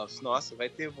playoffs. Nossa, vai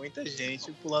ter muita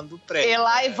gente pulando do prédio. E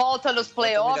lá e volta nos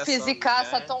playoffs e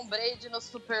caça né? Tom Brady no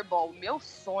Super Bowl. Meu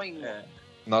sonho.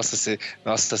 Nossa,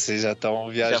 vocês já estão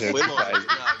viajando. Já foi longe.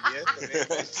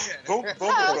 demais. Vamos pro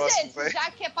próximo, gente, vai.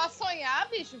 já que é pra sonhar,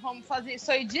 bicho, vamos fazer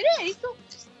isso aí direito.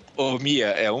 Ô, Mia,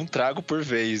 é um trago por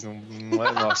vez, não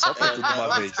é só pra tudo de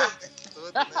uma vez.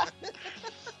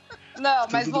 Não,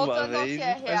 mas Tudo de uma voltando ao vez, que é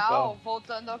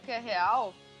não faz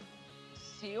real,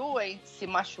 se o Wentz se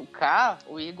machucar,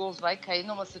 o Eagles vai cair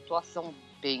numa situação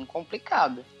bem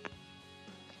complicada.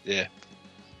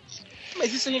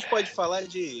 Mas isso a gente pode falar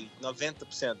de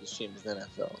 90% dos times, né,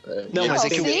 NFL? Não, mas é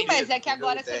que sim, mas é que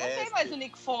agora você não tem mais o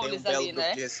Nick tem Foles um belo ali, né?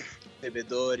 grupo de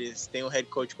recebedores, tem um head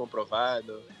coach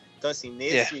comprovado. Então, assim,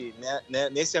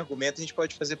 nesse argumento a gente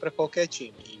pode fazer para qualquer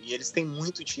time. E eles têm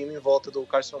muito time em volta do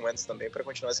Carson Wentz também para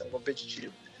continuar sendo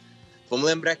competitivo. Vamos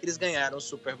lembrar que eles ganharam o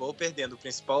Super Bowl perdendo o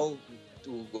principal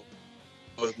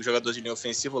o jogador de linha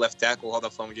ofensiva, o left tackle, o Hall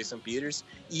da Fama, Jason Peters,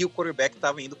 e o quarterback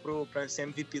estava indo para ser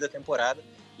MVP da temporada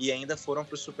e ainda foram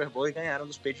para o Super Bowl e ganharam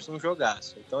dos Patriots um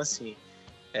jogaço. Então, assim,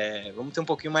 vamos ter um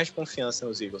pouquinho mais de confiança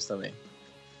nos Eagles também.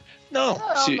 Não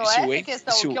é essa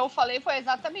questão. O que eu falei foi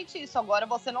exatamente isso. Agora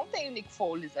você não tem o Nick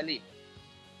Foles ali.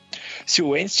 Se o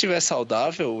Wentz estiver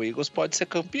saudável, o Eagles pode ser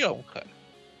campeão, cara.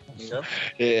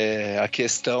 A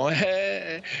questão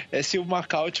é se o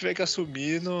Macau tiver que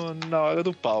assumir na hora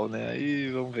do pau, né? Aí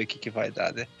vamos ver o que vai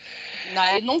dar, né?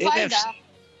 Aí não vai dar.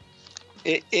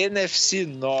 NFC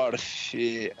North.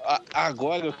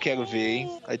 Agora eu quero ver,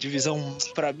 hein? A divisão,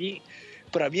 pra mim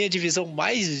é a divisão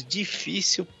mais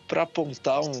difícil pra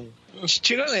apontar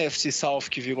tirando a NFC South,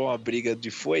 que virou uma briga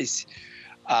de foice,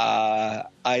 a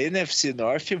NFC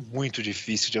North é muito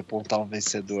difícil de apontar um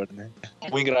vencedor, né?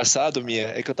 O engraçado,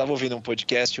 Mia, é que eu tava ouvindo um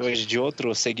podcast hoje de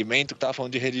outro segmento que tava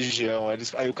falando de religião.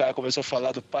 Aí o cara começou a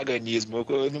falar do paganismo.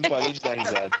 Eu não parei de dar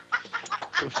risada.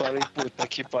 Eu falei, puta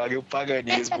que pariu, o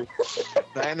paganismo.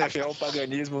 Na NFL o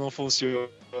paganismo não funciona.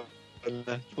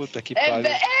 Puta que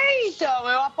pariu. Então,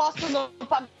 eu aposto no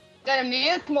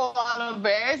paganismo lá no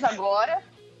Bears agora.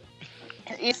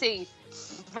 E assim,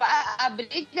 a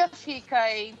briga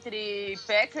fica entre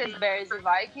Packers, Bears e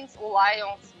Vikings. O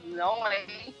Lions não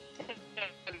entra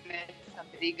nessa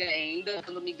briga ainda,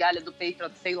 dando migalha do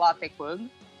Patriots, sei lá até quando.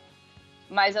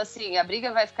 Mas assim, a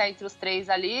briga vai ficar entre os três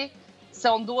ali.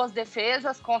 São duas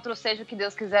defesas contra o seja o que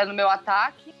Deus quiser no meu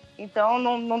ataque. Então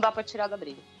não dá pra tirar da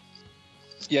briga.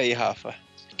 E aí, Rafa?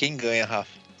 Quem ganha,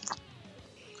 Rafa?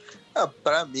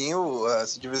 Pra mim,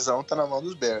 essa divisão tá na mão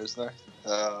dos Bears, né?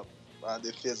 Uma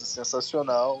defesa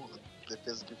sensacional,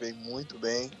 defesa que veio muito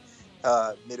bem.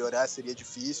 Melhorar seria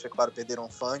difícil, é claro, perderam o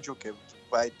Fangio, que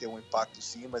vai ter um impacto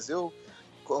sim, mas eu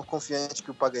confiante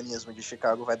que o paganismo de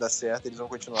Chicago vai dar certo, eles vão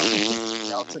continuar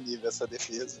em alto nível essa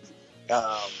defesa.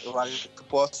 Eu acho que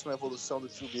posso uma evolução do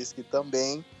Trubisky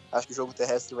também. Acho que o jogo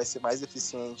terrestre vai ser mais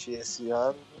eficiente esse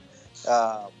ano.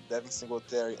 Devin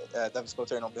Singletary, como é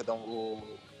que é o nome dele?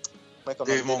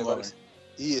 Montgomery.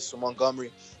 Isso,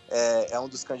 Montgomery é um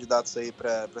dos candidatos aí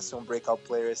para ser um breakout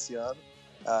player esse ano.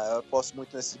 Eu aposto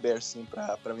muito nesse Bears sim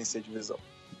para vencer a divisão.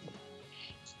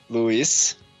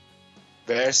 Luiz?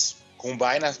 Bears com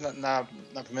bye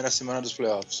na primeira semana dos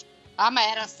playoffs.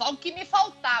 Mas era só o que me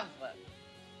faltava.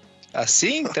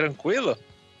 Assim? Tranquilo?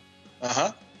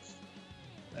 Aham.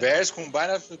 Bears com bye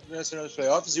na primeira semana dos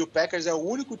playoffs e o Packers é o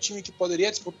único time que poderia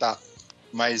disputar.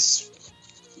 Mas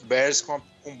Bears com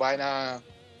bye na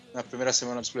primeira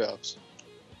semana dos playoffs.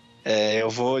 Eu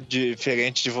vou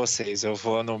diferente de vocês. Eu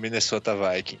vou no Minnesota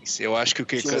Vikings. Eu acho que o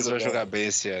Kirk Cousins vai jogar bem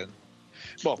esse ano.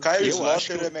 Bom, Kyle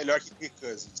Slaughter é melhor que o Kirk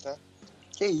Cousins, tá?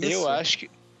 Que isso?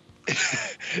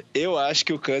 Eu acho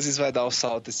que o Cousins vai dar o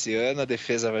salto esse ano, a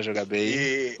defesa vai jogar bem.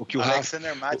 E o que o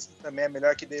Alexander Mattison também é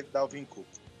melhor que Dalvin Cook.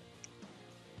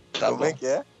 Tá Como bom. é que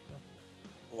é?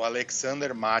 O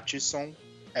Alexander Mattison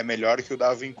é melhor que o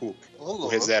Dalvin Cook, o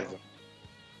reserva.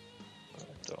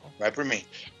 Então, Vai por mim.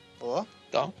 Ó.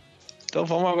 então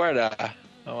vamos aguardar.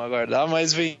 Vamos aguardar,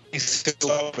 mas venceu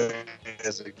o O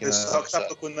pessoal que tá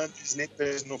procurando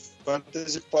sneakers no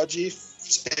Fantasy pode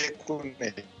ser com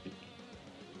ele.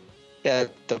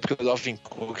 Até porque o Dalvin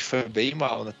Cook foi bem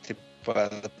mal na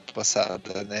temporada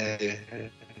passada, né?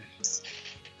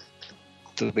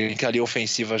 Tudo bem que a linha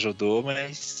ofensiva ajudou,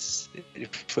 mas ele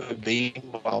foi bem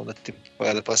mal na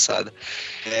temporada passada.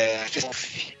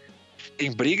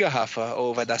 Tem briga, Rafa,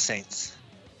 ou vai dar Saints?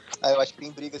 Eu acho que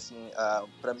tem briga, assim.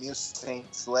 Pra mim, o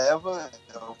Saints leva,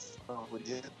 é o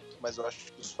favorito, mas eu acho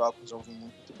que os Falcons vão vir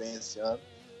muito bem esse ano.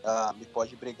 E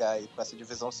pode brigar aí com essa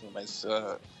divisão, sim, mas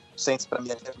o Saints, pra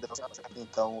mim, é a divisão,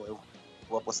 então eu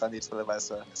vou apostar neles pra levar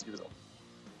essa divisão.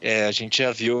 A gente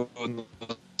já viu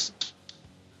nos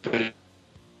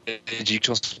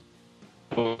predictions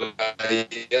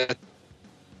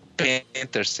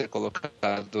Panthers ser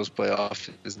colocado nos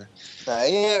playoffs, né?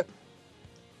 Aí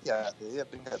é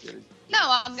brincadeira.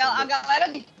 Não, a galera a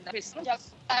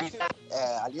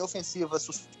linha ofensiva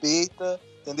suspeita,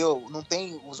 entendeu? Não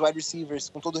tem os wide receivers,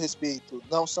 com todo respeito,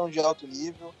 não são de alto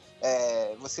nível.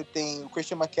 Você tem o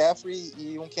Christian McCaffrey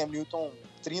e um Cam Newton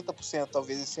 30%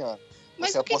 talvez esse ano.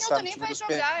 Mas o Cam Newton nem vai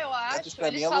jogar, eu acho.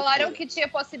 Eles falaram que tinha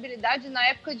possibilidade na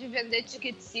época de vender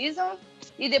ticket season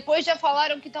e depois já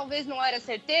falaram que talvez não era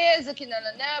certeza, que não,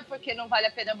 porque não vale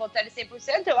a pena botar ele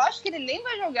 100%. Eu acho que ele nem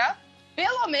vai jogar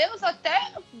pelo menos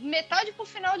até metade pro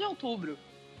final de outubro.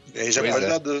 E aí já pode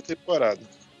dar da temporada.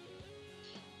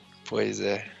 Pois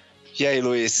é. E aí,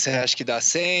 Luiz, você acha que dá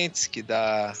Saints, que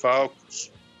dá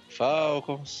Falcons?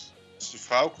 Falcons, se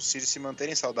eles se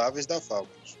manterem saudáveis, dá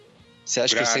Falcons. Você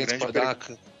acha que o Saints pode dar?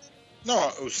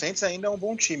 Não, o Saints ainda é um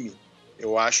bom time.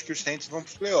 Eu acho que os Saints vão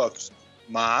pros playoffs.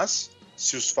 Mas,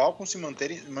 se os Falcons se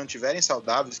mantiverem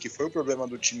saudáveis, que foi o problema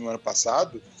do time no ano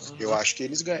passado, eu acho que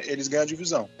eles ganham a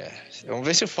divisão. Vamos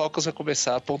ver se o Falcons vai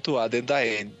começar a pontuar dentro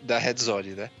da red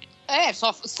zone, né?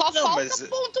 Só falta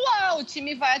pontuar. O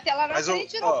time vai até lá na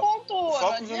frente e não pontua. O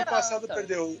Falcons no ano passado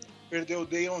perdeu o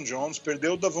Deion Jones,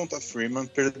 perdeu o Davonta Freeman,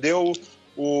 perdeu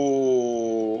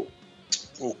o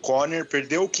Conner,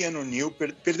 perdeu o Keanu Neal,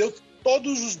 perdeu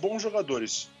todos os bons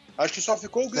jogadores. Acho que só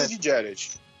ficou o Grady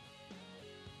Jarrett.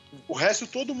 O resto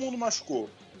todo mundo machucou.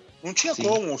 Não tinha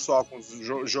como os Falcons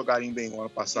jogarem bem no ano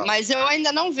passado. Mas eu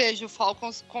ainda não vejo o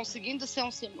Falcons conseguindo ser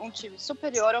um time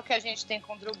superior ao que a gente tem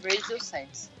contra o Braves e o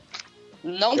Saints.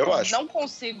 Não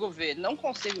consigo ver.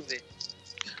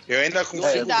 Eu ainda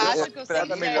consigo ver. Acho que o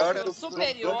Saints melhor é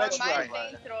superior, mais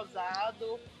bem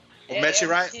entrosado. O Matt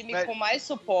Ryan, um time com mais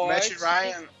suporte.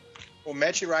 O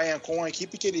Matt Ryan, com a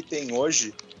equipe que ele tem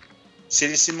hoje, se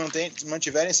eles se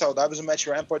mantiverem saudáveis, o Matt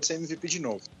Ryan pode ser MVP de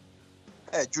novo.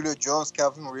 Julio Jones,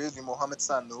 Calvin Ridley, Mohamed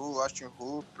Sanu, Austin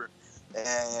Hooper.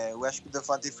 Eu acho que o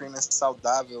Devontae Freeman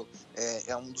saudável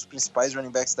é um dos principais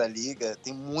running backs da liga.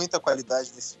 Tem muita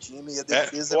qualidade nesse time e a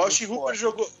defesa o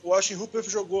Austin Hooper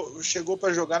chegou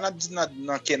para jogar na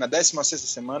 16ª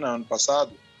semana ano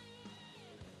passado.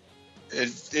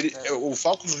 O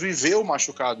Falcons viveu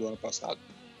machucado ano passado.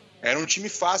 Era um time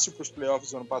fácil para os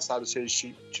playoffs ano passado se eles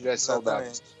tivessem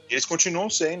saudáveis. Eles continuam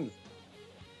sendo.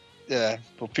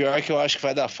 O pior é que eu acho que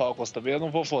vai dar Falcons também. Eu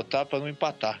não vou votar para não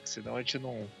empatar, senão a gente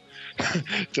não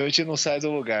então a gente não sai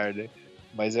do lugar, né?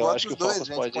 Mas eu acho que o Falcons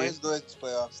pode... Põe os dois dos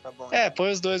playoffs, tá bom.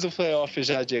 Põe os dois do playoff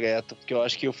já direto, porque eu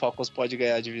acho que o Falcons pode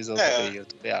ganhar a divisão também, eu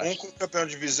também acho. Um como campeão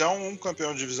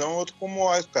de divisão, outro como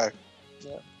wildcard.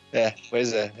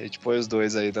 Pois é, a gente põe os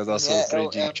dois aí da nossa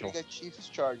prediction. É a briga Chiefs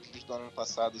Chargers do ano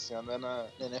passado, esse ano é na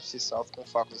NFC South com o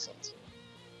Falcons Saints.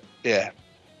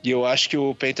 E eu acho que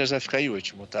o Panthers vai ficar em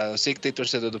último, tá? Eu sei que tem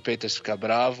torcedor do Panthers ficar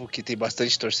bravo, que tem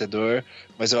bastante torcedor,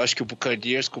 mas eu acho que o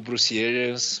Buccaneers com o Bruce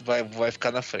Arians vai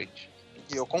ficar na frente.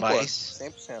 E eu concordo,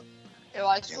 100%. Eu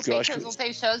acho que o Panthers não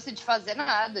tem chance de fazer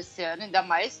nada esse ano, ainda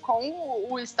mais com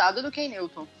o estado do Cam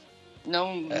Newton.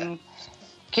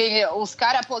 Os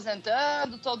caras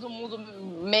aposentando, todo mundo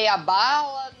meia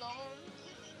bala,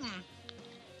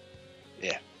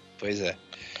 Pois é.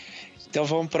 Então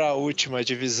vamos para a última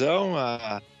divisão,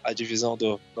 a divisão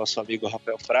do nosso amigo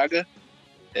Rafael Fraga.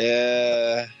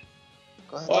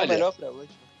 Olha, melhor para hoje.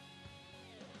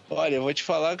 Olha, eu vou te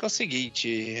falar que é o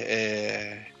seguinte,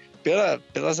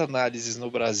 pelas análises no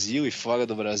Brasil e fora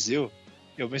do Brasil,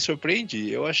 eu me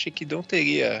surpreendi. Eu achei que não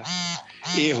teria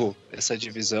erro essa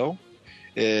divisão.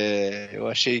 Eu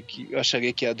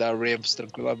acharia que ia dar Rams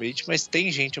tranquilamente, mas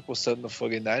tem gente apostando no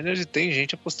 49ers e tem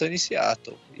gente apostando em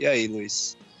Seattle. E aí,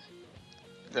 Luiz?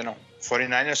 Não,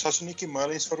 49ers só se o Nick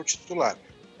Mullins for o titular.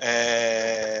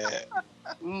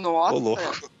 Nossa! Ô,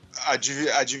 louco.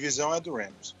 A divisão é do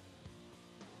Rams.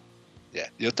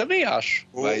 Eu também acho.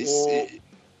 O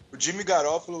Jimmy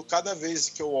Garoppolo, cada vez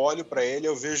que eu olho pra ele,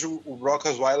 eu vejo o Brock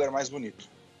Osweiler mais bonito.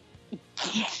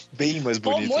 Bem mais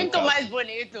bonito. Muito mais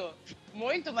bonito.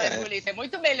 Muito mais bonito. É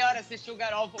muito melhor assistir o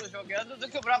Garoppolo jogando do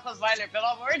que o Brock Osweiler, pelo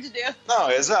amor de Deus.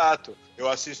 Não, exato. Eu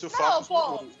assisto o Não,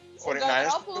 Falcons. o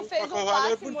Garoppolo fez um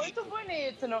passe muito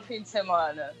bonito no fim de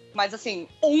semana. Mas assim,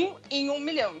 1 em 1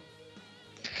 milhão.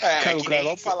 Cara, que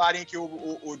nem falarem que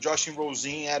o Josh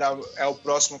Rosen é o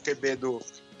próximo QB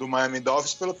do Miami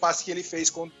Dolphins pelo passe que ele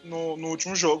fez no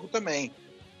último jogo também.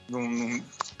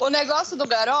 O negócio do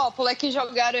Garoppolo é que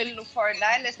jogaram ele no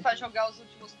 49ers pra jogar os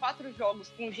últimos 4 jogos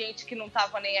com gente que não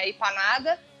tava nem aí pra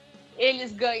nada.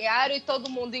 Eles ganharam e todo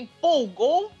mundo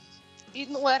empolgou e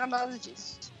não era nada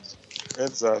disso.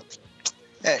 Exato.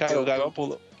 Cara,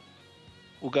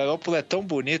 o Garoppolo é tão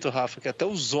bonito, Rafa, que até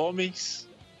os homens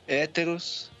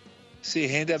héteros se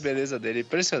rendem à beleza dele.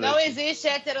 Impressionante. Não existe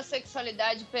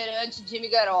heterossexualidade perante Jimmy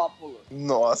Garoppolo.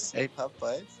 Nossa,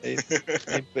 rapaz. É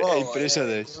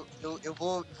impressionante. Eu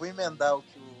vou emendar o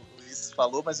que o Luiz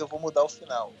falou, mas eu vou mudar o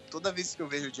final. Toda vez que eu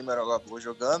vejo o Jimmy Garoppolo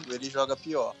jogando, ele joga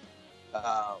pior.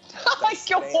 Ai,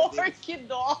 que horror, que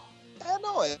dó.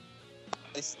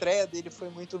 A estreia dele foi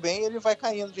muito bem e ele vai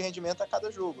caindo de rendimento a cada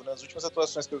jogo. Nas últimas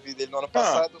atuações que eu vi dele no ano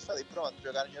passado, eu falei, pronto,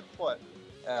 jogaram dinheiro fora.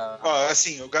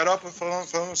 Assim, o Garoppolo,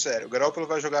 falando sério, o Garoppolo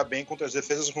vai jogar bem contra as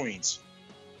defesas ruins.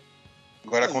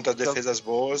 Agora contra as defesas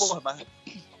boas... Porra, mas...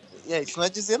 isso não é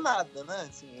dizer nada, né?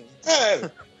 Assim...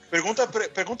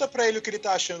 Pergunta pra ele o que ele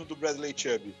tá achando do Bradley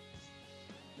Chubb.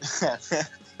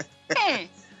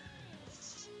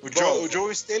 O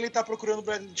Joe Staley tá procurando o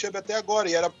Bradley Chubb até agora,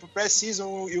 e era pro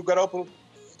pré-season, e o Garoppolo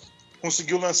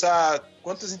conseguiu lançar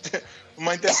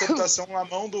uma interceptação na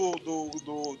mão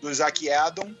do Isaac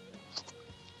Adam.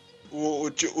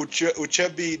 O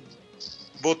Chubb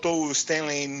botou o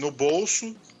Stanley no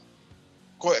bolso.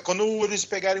 Quando eles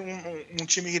pegarem um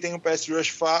time que tem um pass rush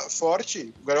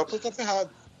forte, o Garoppolo tá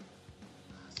ferrado.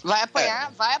 Vai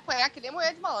apanhar que nem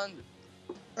mulher de malandro.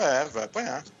 Vai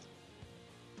apanhar.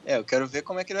 Eu quero ver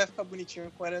como é que ele vai ficar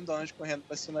bonitinho com o Aaron Donald correndo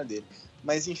pra cima dele.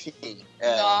 Mas enfim.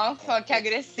 Nossa, que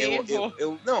agressivo.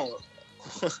 Não,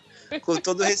 com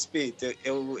todo respeito,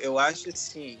 eu acho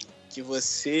assim que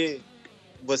você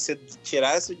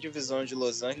tirar essa divisão de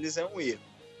Los Angeles é um erro.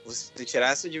 Você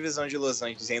tirar essa divisão de Los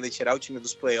Angeles e ainda tirar o time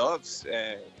dos playoffs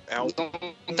é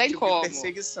não tem tipo como. De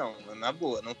perseguição, na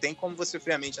boa. Não tem como você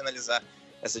friamente analisar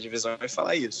essa divisão e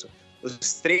falar isso. Os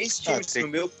 3 times, no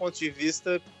meu ponto de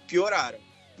vista, pioraram.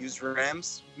 E os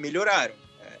Rams melhoraram.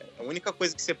 A única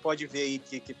coisa que você pode ver aí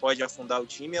que pode afundar o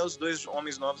time é os 2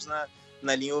 homens novos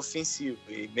na linha ofensiva.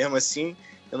 E mesmo assim,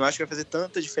 eu não acho que vai fazer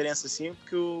tanta diferença assim,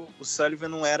 porque o Sullivan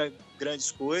não era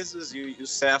grandes coisas e o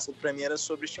Saffold, para mim, era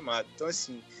sobreestimado. Então,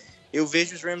 assim, eu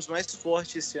vejo os Rams mais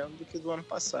fortes esse ano do que do ano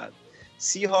passado.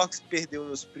 Seahawks perdeu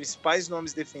os principais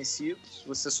nomes defensivos,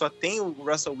 você só tem o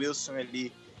Russell Wilson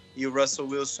ali, e o Russell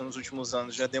Wilson nos últimos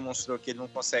anos já demonstrou que ele não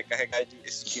consegue carregar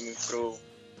esse time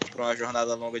para uma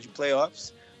jornada longa de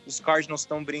playoffs. Os Cardinals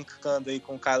estão brincando aí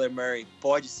com o Kyler Murray,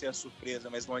 pode ser a surpresa,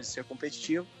 mas longe de ser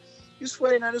competitivo. E os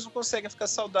 49ers não conseguem ficar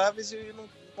saudáveis e não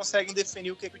conseguem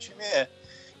definir o que o time é.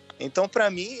 Então,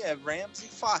 para mim, é Rams e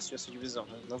fácil essa divisão.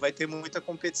 Não vai ter muita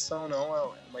competição, não. É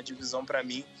uma divisão, para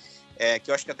mim,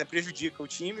 que eu acho que até prejudica o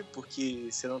time, porque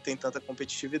você não tem tanta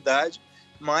competitividade,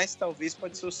 mas talvez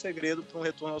pode ser o segredo para um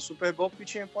retorno ao Super Bowl, porque o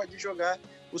time pode jogar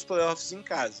os playoffs em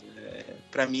casa.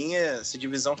 Para mim, essa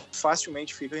divisão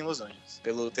facilmente fica em Los Angeles,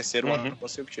 pelo terceiro ano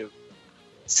consecutivo.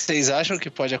 Vocês acham que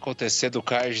pode acontecer do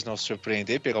Cardinals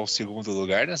surpreender, pegar um segundo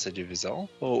lugar nessa divisão?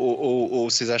 Ou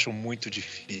vocês acham muito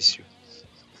difícil?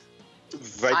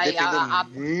 Vai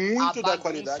depender muito da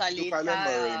qualidade do Kyler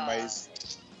Murray, mas...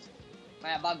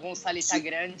 A bagunça ali tá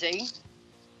grande, hein?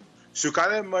 Se o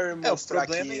Kyler Murray mostrar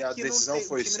que a decisão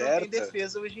foi certa... Não tem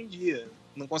defesa hoje em dia.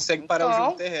 Não consegue parar o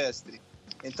jogo terrestre.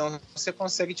 Então você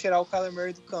consegue tirar o Kyler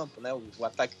Murray do campo, né? O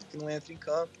ataque que não entra em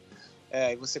campo.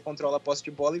 E você controla a posse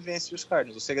de bola e vence os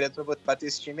Cardinals. O segredo para bater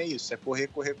esse time é isso. É correr,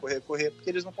 porque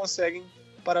eles não conseguem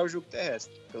parar o jogo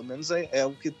terrestre. Pelo menos é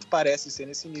o que parece ser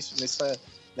nesse início,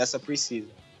 nessa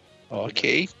pre-season.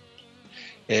 Ok.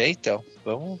 Então,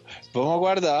 vamos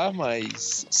aguardar,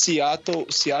 mas Seattle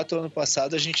ano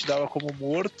passado a gente dava como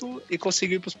morto e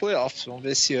conseguiu ir para os playoffs. Vamos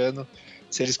ver esse ano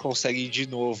se eles conseguem ir de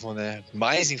novo, né?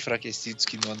 Mais enfraquecidos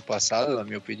que no ano passado, na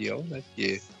minha opinião, né?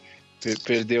 Porque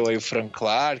perdeu aí o Frank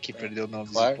Clark, perdeu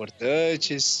nomes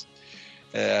importantes.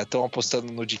 Estão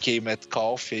apostando no DK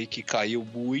Metcalf aí, que caiu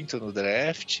muito no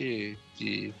draft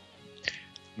e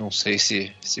não sei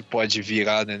se pode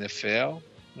virar na NFL.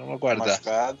 Vamos aguardar.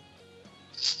 Machucado.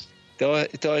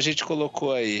 Então a gente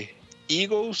colocou aí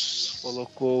Eagles,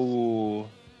 colocou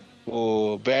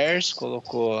o Bears,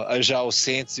 colocou já o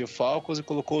Saints e o Falcons e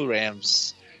colocou o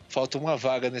Rams. Falta uma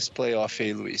vaga nesse playoff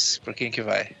aí, Luiz. Pra quem que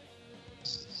vai?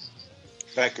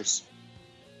 Packers.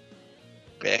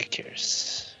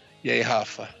 Packers. E aí,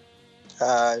 Rafa?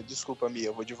 Desculpa, Mia,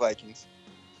 eu vou de Vikings.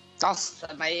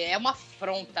 Nossa, mas é uma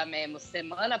afronta mesmo,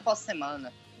 semana após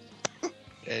semana.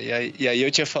 E aí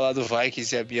eu tinha falado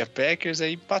Vikings e a Bia Packers,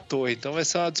 aí empatou. Então vai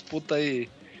ser uma disputa aí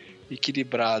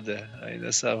equilibrada aí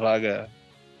nessa vaga.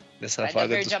 Nessa Vai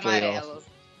vaga dar dos verde e playoffs. amarelo.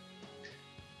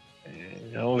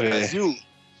 Vamos ver. Brasil?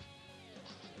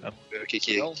 Vamos ver o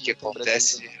que Não tem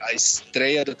acontece. Brasil. A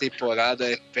estreia da temporada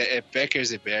é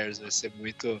Packers e Bears. Vai ser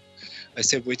muito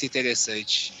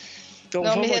interessante. Então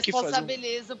Não me vamos aqui fazer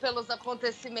responsabilizo pelos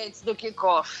acontecimentos do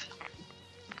kickoff.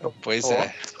 Pois Ó.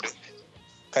 é.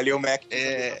 Khalil Mack.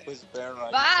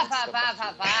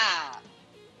 Vá.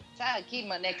 Sai aqui,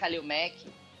 mané Khalil Mack.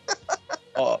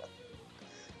 Ó,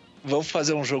 vamos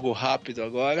fazer um jogo rápido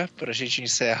agora pra gente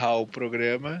encerrar o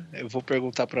programa. Eu vou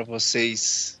perguntar pra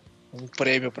vocês um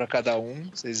prêmio pra cada um.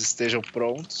 Vocês estejam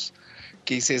prontos.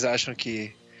 Quem vocês acham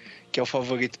que é o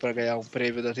favorito pra ganhar um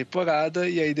prêmio da temporada?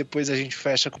 E aí depois a gente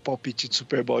fecha com o palpite de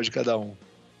Super Bowl de cada um.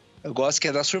 Eu gosto que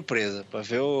é dar surpresa, pra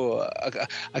ver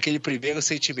aquele primeiro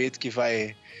sentimento que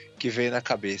vem na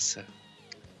cabeça.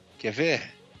 Quer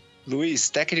ver? Luiz,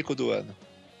 técnico do ano.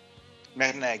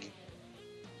 Merneg.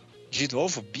 De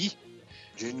novo, Bi?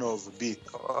 De novo, Bi.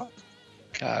 Ó,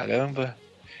 Caramba.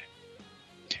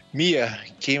 Mia,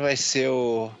 quem vai ser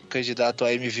o candidato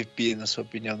a MVP, na sua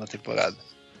opinião, na temporada?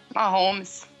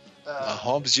 Mahomes.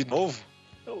 Mahomes de novo?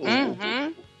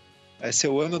 Uhum. Vai ser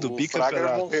o ano do O Fraga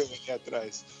bicampeonato. morreu ali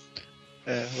atrás.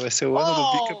 Vai ser o ano do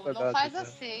Oh, bicampeonato. não faz então.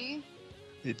 assim.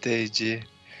 Entendi.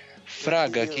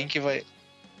 Fraga, quem que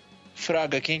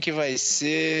vai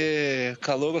ser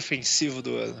calor ofensivo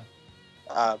do ano?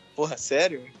 porra,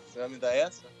 sério? Você vai me dar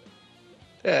essa?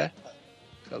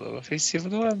 Calor ofensivo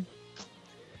do ano.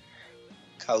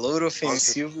 Calor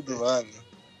ofensivo do ano.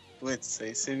 Putz,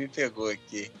 aí você me pegou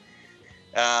aqui.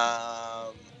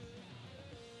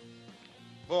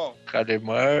 Bom, Kyler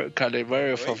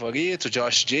Murray é o favorito,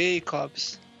 Josh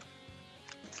Jacobs.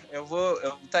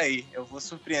 tá aí. Eu vou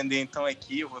surpreender então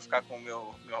aqui. Eu vou ficar com o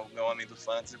meu homem do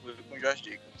fantasy. Vou ir com o Josh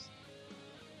Jacobs.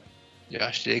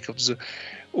 Josh Jacobs.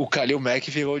 O Khalil Mack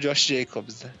virou o Josh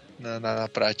Jacobs, né? Na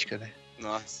prática, né?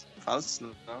 Nossa, fala isso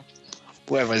não.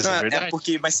 Ué, mas Não, é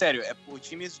verdade. mas sério, o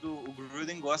time o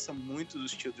Gruden gosta muito do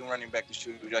estilo de um running back do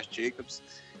estilo do Josh Jacobs.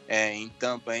 Em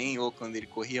Tampa, em Oakland, ele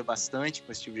corria bastante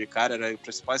com esse tipo de cara, era a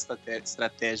principal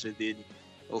estratégia dele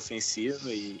ofensiva,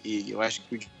 e eu acho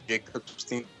que o Jacobs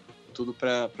tem tudo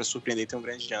para surpreender e ter um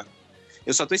grande ano.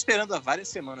 Eu só tô esperando há várias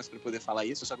semanas para poder falar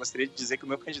isso, eu só gostaria de dizer que o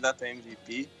meu candidato a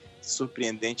MVP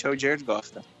surpreendente é o Jared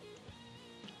Goff, tá?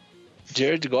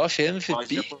 Jared Goff é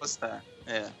Pode MVP? apostar,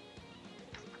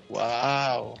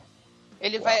 Uau!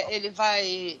 Ele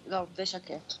vai. Não, deixa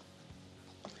quieto.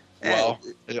 Uau!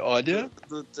 Olha,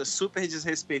 do super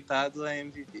desrespeitado a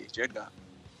MVP, Jared Goff.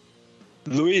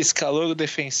 Luiz, calor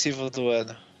defensivo do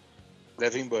ano.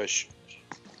 Devin Bush.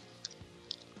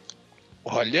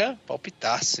 Olha,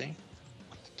 palpitaço, hein?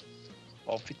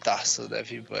 Palpitaço,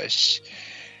 Devin Bush.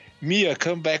 Mia,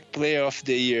 comeback player of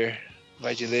the year.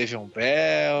 Vai de Le'Veon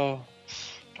Bell.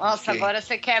 Nossa, Ok. agora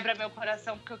você quebra meu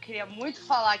coração, porque eu queria muito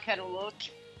falar que era o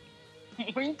Luke.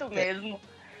 Muito mesmo.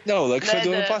 Não, o Luck foi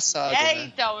do ano passado, né?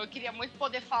 Então, eu queria muito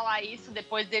poder falar isso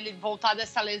depois dele voltar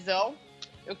dessa lesão.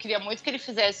 Eu queria muito que ele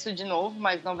fizesse isso de novo,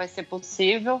 mas não vai ser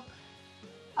possível.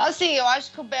 Assim, eu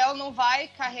acho que o Bell não vai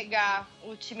carregar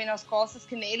o time nas costas,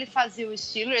 que nem ele fazia o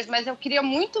Steelers, mas eu queria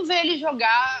muito ver ele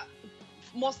jogar,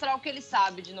 mostrar o que ele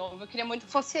sabe de novo. Eu queria muito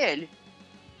que fosse ele.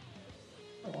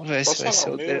 Vamos ver Posso se vai falar ser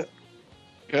o o meu?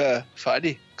 dele.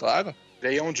 Fale, claro.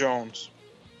 Leon Jones.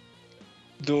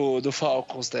 Do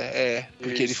Falcons, né?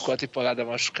 Porque Isso. ele ficou a temporada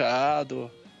machucado.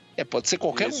 Pode ser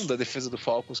qualquer Isso. um da defesa do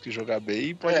Falcons que jogar bem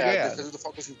e pode A ganhar. defesa do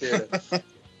Falcons inteira.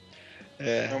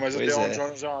 Não, mas o pois Leon é.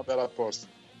 Jones é uma bela aposta.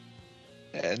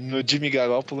 No Jimmy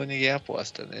Garoppolo ninguém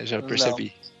aposta, né? Já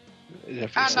percebi.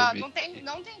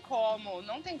 Não tem como.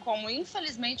 Não tem como.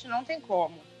 Infelizmente, não tem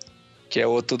como. Que é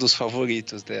outro dos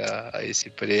favoritos, né, a esse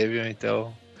prêmio,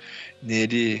 então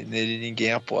nele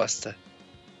ninguém aposta.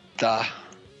 Tá.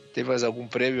 Tem mais algum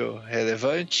prêmio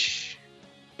relevante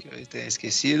que eu tenha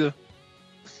esquecido?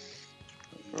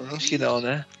 Acho que não,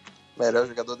 né? Melhor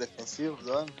jogador defensivo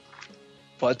do ano?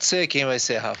 Pode ser. Quem vai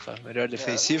ser, Rafa? Melhor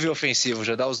defensivo e ofensivo,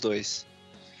 já dá os dois.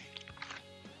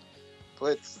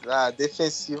 Putz,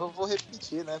 defensivo eu vou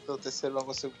repetir, né? Pelo terceiro ano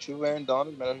consecutivo, Aaron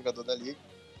Donald, melhor jogador da liga.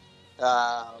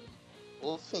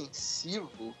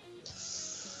 Ofensivo.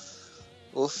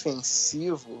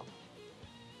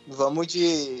 Vamos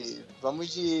de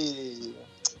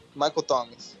Michael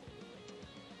Thomas.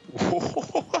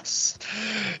 Nossa.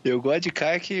 Eu gosto de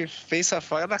cara que pensa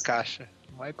fora da caixa.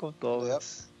 Michael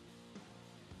Thomas.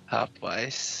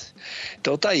 Rapaz.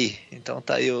 Então tá aí.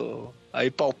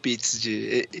 Aí palpites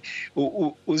de.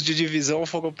 Os de divisão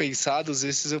foram pensados,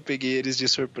 esses eu peguei eles de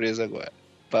surpresa agora.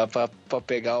 Pra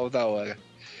pegar o da hora.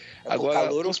 Agora, o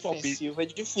calor os palpites. ofensivo é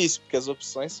difícil, porque as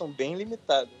opções são bem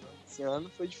limitadas. Né? Esse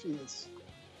ano foi difícil.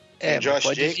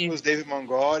 Josh Jacobs, David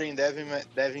Montgomery,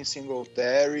 Devin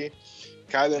Singletary,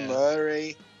 Kyler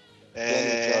Murray,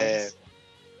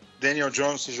 Daniel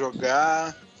Jones se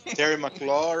jogar, Terry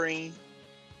McLaurin,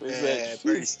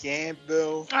 Paris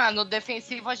Campbell. No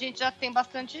defensivo a gente já tem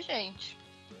bastante gente.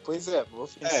 Pois é, no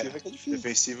ofensivo é que é difícil.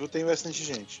 Defensivo tem bastante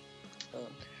gente.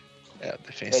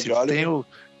 Defensivo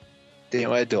tem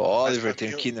o Ed Oliver,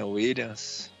 tem o Keenan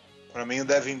Williams. Pra mim o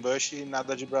Devin Bush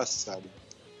nada de braçado.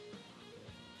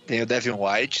 Tem o Devin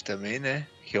White também, né?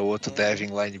 Que é o outro Devin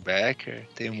linebacker.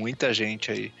 Tem muita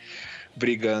gente aí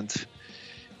brigando.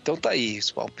 Então tá aí,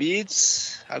 os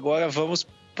palpites. Agora vamos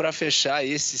para fechar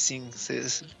esse sim.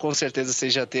 Com certeza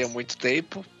vocês já têm há muito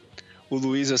tempo. O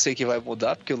Luiz eu sei que vai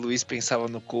mudar, porque o Luiz pensava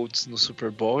no Colts no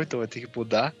Super Bowl, então vai ter que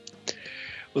mudar.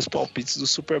 Os palpites do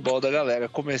Super Bowl da galera.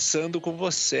 Começando com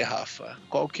você, Rafa.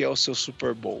 Qual que é o seu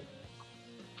Super Bowl?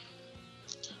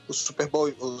 O Super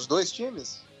Bowl, os dois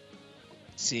times?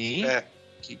 Sim.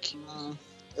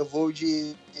 Eu vou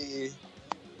de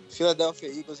Philadelphia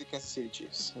Eagles e Kansas City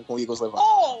Chiefs, com o Eagles levando.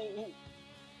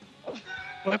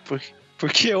 Ué,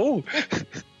 por que ou?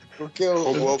 Porque eu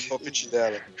roubou o palpite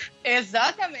dela.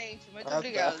 Exatamente, muito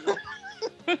obrigado.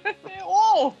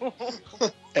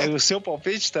 É o seu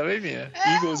palpite também, Minha?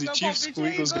 Eagles e Chiefs com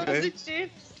Eagles ganhando?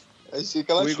 Achei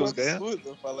que ela achou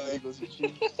absurdo falar Eagles e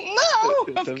Chiefs. Não,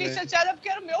 eu fiquei chateada porque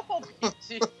era o meu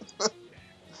palpite.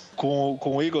 Com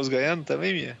o Eagles ganhando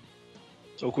também, Minha?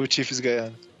 Ou com o Chiefs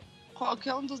ganhando?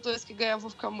 Qualquer um dos dois que ganhar, eu vou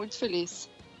ficar muito feliz.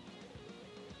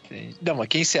 Não, mas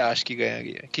quem você acha que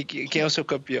ganharia? Quem é o seu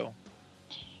campeão?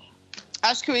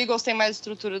 Acho que o Eagles tem mais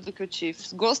estrutura do que o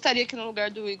Chiefs. Gostaria que no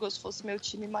lugar do Eagles fosse meu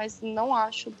time, mas não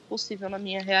acho possível na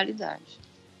minha realidade.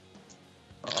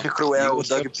 Que cruel o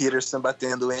Doug Peterson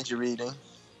batendo o Andy Reid, hein?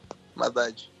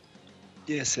 Maldade.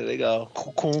 Ia ser legal.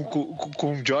 Com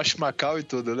o Josh McCown e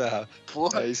tudo, né, Rafa?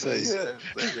 Porra, é isso aí.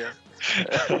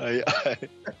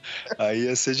 Aí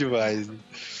ia ser demais.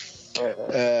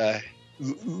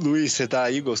 Luiz, você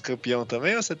tá Eagles campeão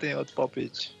também ou você tem outro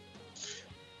palpite?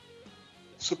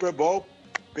 Super Bowl,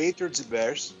 Patriots e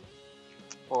Bears.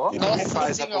 E não me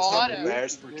faz apostar no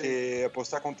Bears, porque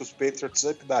apostar contra os Patriots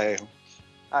sempre dá erro.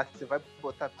 Você vai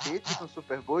botar Patriots no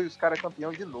Super Bowl e os caras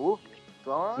campeão de novo?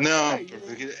 Então, não,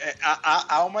 porque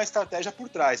há uma estratégia por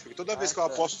trás, porque toda vez que eu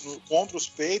aposto contra os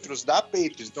Patriots, dá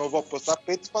Patriots. Então eu vou apostar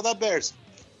Patriots para dar Bears.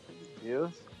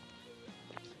 Meu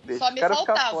Deus. Só me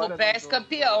faltava o Bears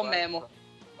campeão mesmo.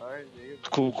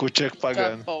 Com o Chuck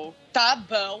pagando. Tá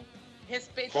bom.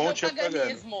 Respeito o meu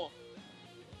paganismo.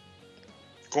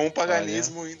 Com o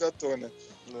paganismo indo à tona.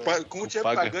 Com o Chuck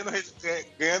pagando,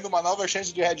 ganhando uma nova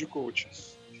chance de head coach.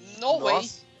 No way.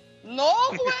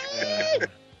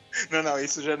 Não,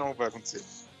 isso já não vai acontecer.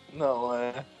 Não,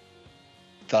 é.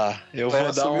 Tá, eu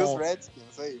vou dar os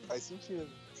Redskins aí, faz sentido.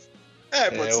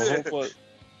 Pode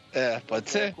ser. Pode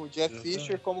ser. Com o Jeff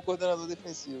Fisher como coordenador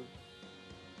defensivo.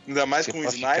 Ainda mais com o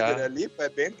Snyder ali, é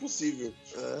bem possível.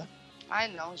 Ai,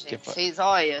 não, gente. Vocês,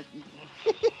 olha...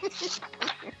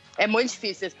 É muito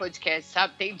difícil esse podcast,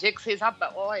 sabe? Tem dia que vocês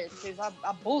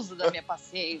abusam da minha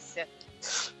paciência.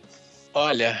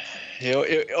 Olha,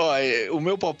 o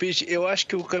meu palpite, eu acho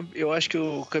que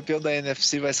o campeão da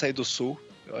NFC vai sair do Sul.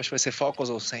 Eu acho que vai ser Falcons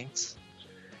ou Saints.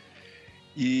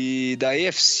 E da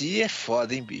AFC é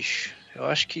foda, hein, bicho? Eu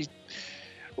acho que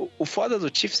o foda do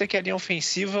Chiefs é que a linha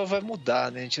ofensiva vai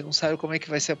mudar, né? A gente não sabe como é que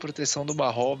vai ser a proteção do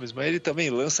Mahomes, mas ele também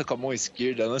lança com a mão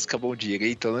esquerda, lança com a mão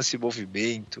direita, lança em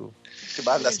movimento.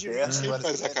 Debaixo das pernas.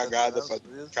 Faz a cagada pra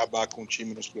acabar com o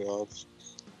time nos playoffs.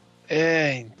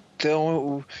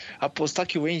 Então, apostar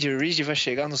que o Andy Reid vai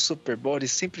chegar no Super Bowl, ele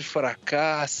sempre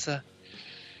fracassa.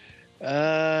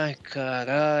 Ai,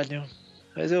 caralho.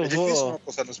 Mas eu vou... É difícil não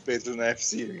apostar nos peitos na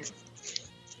UFC.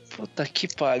 Puta que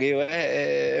pariu.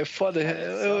 É foda.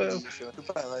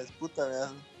 Puta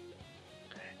merda.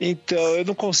 Então, eu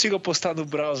não consigo apostar no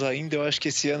Browns ainda. Eu acho que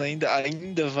esse ano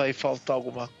ainda vai faltar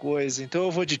alguma coisa. Então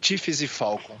eu vou de Chiefs e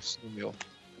Falcons no meu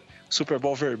Super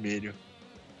Bowl vermelho.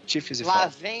 Chiefs e Lá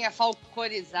Falcons. vem a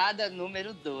falconizada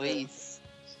número 2.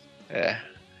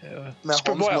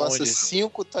 Super Bowl é lança onde?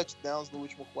 5 touchdowns no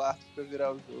último quarto pra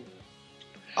virar o jogo.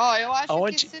 Eu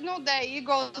acho que se não der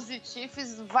Eagles e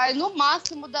Chiefs, vai no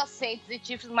máximo dar Saints e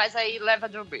Chiefs, mas aí leva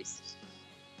Drew Brees.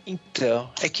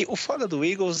 Então, é que o foda do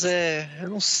Eagles é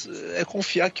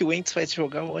confiar que o Wentz vai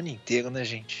jogar o ano inteiro, né,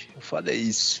 gente? O foda é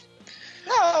isso.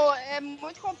 Não, é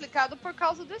muito complicado por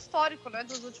causa do histórico, né?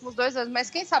 Dos últimos 2 anos. Mas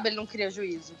quem sabe ele não cria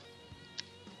juízo.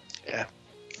 É.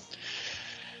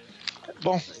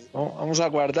 Bom, vamos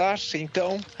aguardar.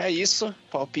 Então, é isso.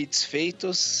 Palpites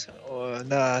feitos.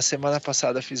 Na semana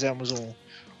passada fizemos um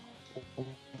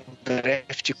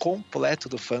draft completo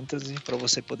do Fantasy para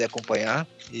você poder acompanhar,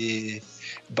 e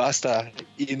basta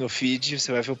ir no feed,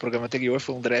 você vai ver o programa anterior,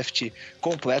 foi um draft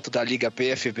completo da Liga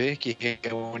PFB, que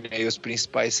reúne aí os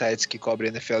principais sites que cobrem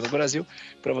NFL no Brasil.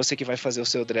 Para você que vai fazer o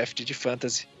seu draft de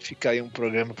Fantasy, fica aí um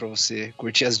programa para você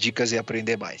curtir as dicas e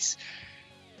aprender mais.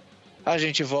 A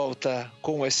gente volta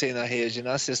com o EC na Rede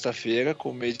na sexta-feira,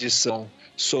 com uma edição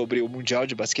sobre o Mundial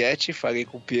de Basquete. Falei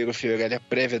com o Piero Fiorelli a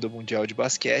prévia do Mundial de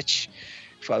Basquete.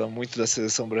 Falam muito da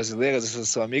seleção brasileira, da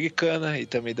seleção americana e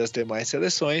também das demais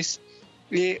seleções.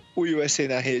 E o USA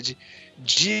na Rede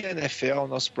de NFL,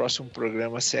 nosso próximo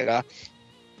programa será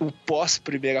o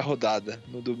pós-primeira rodada,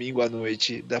 no domingo à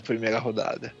noite da primeira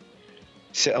rodada.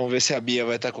 Vamos ver se a Mia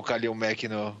vai estar com o Kalil Mack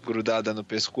grudada no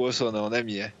pescoço ou não, né,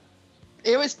 Mia?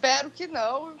 Eu espero que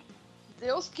não.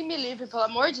 Deus que me livre, pelo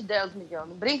amor de Deus, Miguel.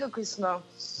 Não brinca com isso, não.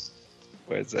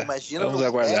 Pois é. Imagina vamos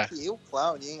aguardar. E o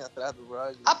Clown, hein, atrás do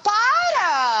Roger. Ah,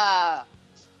 para!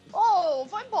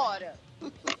 Vai embora.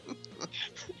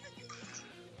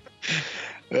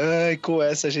 Com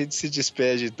essa a gente se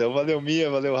despede, então. Valeu,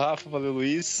 Mia, valeu, Rafa, valeu,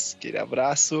 Luiz. Aquele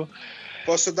abraço.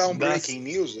 Posso dar um breaking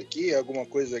news aqui? Alguma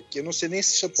coisa aqui? Eu não sei nem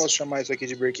se eu posso chamar isso aqui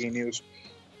de breaking news.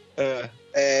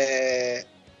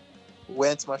 O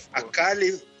Wentz machucou.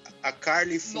 A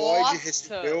Carly Floyd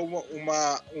recebeu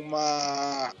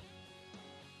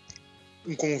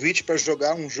um convite para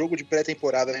jogar um jogo de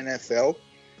pré-temporada na NFL,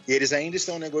 e eles ainda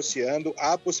estão negociando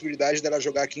a possibilidade dela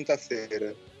jogar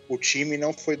quinta-feira. O time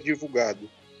não foi divulgado.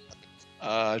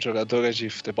 A jogadora de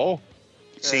futebol?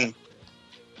 Sim.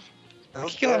 O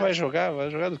que ela vai jogar? Vai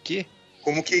jogar do quê?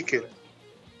 Como kicker.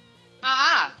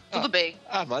 Tudo bem.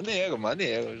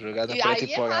 Maneiro. Jogar na E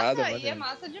pré-temporada. aí é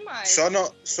massa demais.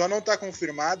 Só não tá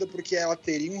confirmado porque ela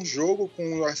teria um jogo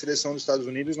com a seleção dos Estados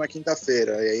Unidos na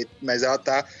quinta-feira. Mas ela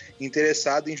tá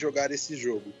interessada em jogar esse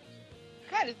jogo.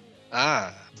 Cara,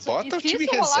 bota o time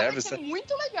reserva. reserva. Isso é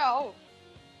muito legal.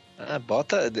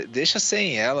 Deixa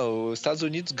sem ela. Os Estados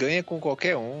Unidos ganha com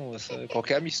qualquer um,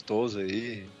 qualquer amistoso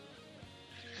aí.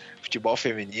 Futebol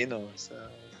feminino.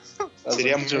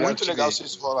 Seria muito legal se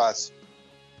isso rolasse.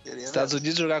 Estados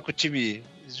Unidos jogar com o time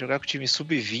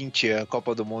sub-20 a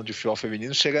Copa do Mundo de futebol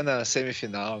feminino, chega na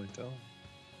semifinal, então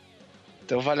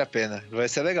vale a pena, vai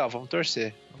ser legal, vamos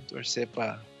torcer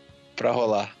pra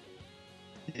rolar,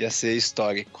 ia ser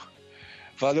histórico.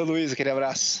 Valeu, Luiz, aquele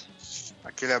abraço.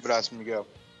 Aquele abraço, Miguel.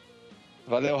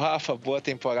 Valeu, Rafa, boa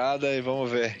temporada, e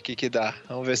vamos ver o que dá,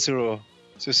 vamos ver se o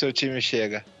seu time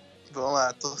chega. Vamos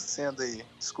lá, torcendo aí,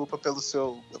 desculpa pelo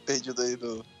seu perdido aí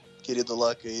do querido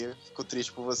Locke aí, fico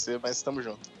triste por você, mas estamos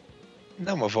juntos.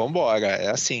 Não, mas vambora, é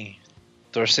assim,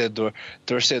 torcedor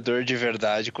de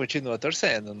verdade continua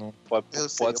torcendo, não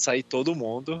pode sair todo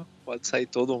mundo,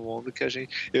 que a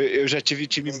gente... Eu já tive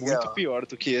time muito pior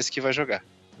do que esse que vai jogar,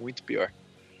 muito pior.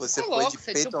 Você foi de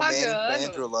Peyton Manning pra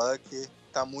Andrew Luck,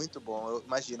 tá muito bom.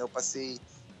 Imagina, eu passei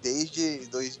desde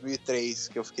 2003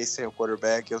 que eu fiquei sem o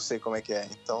quarterback, eu sei como é que é,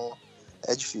 então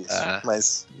é difícil,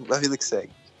 mas a vida que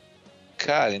segue.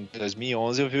 Cara, em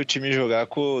 2011 eu vi o time jogar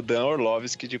com o Dan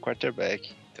Orlovsky de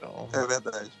quarterback. Então, é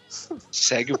verdade.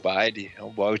 Segue o baile. É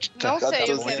um balde. Não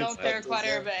sei o que não ter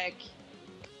quarterback.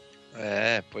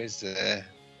 Pois é.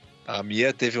 A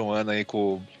Mia teve um ano aí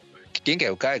com... Quem que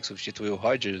é o cara que substituiu o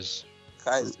Rodgers?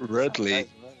 Rudley.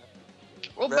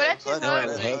 O Brett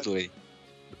Rudley.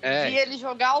 Vi ele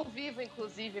jogar ao vivo,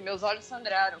 inclusive. Meus olhos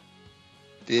sangraram.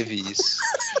 Teve isso.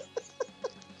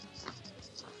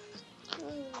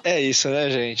 É isso,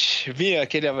 né, gente? Mia,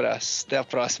 aquele abraço. Até a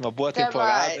próxima. Boa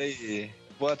temporada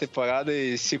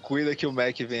e se cuida que o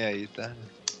Mac vem aí, tá?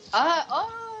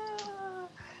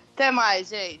 Até mais,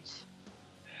 gente.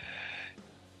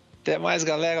 Até mais,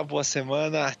 galera. Boa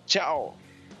semana. Tchau.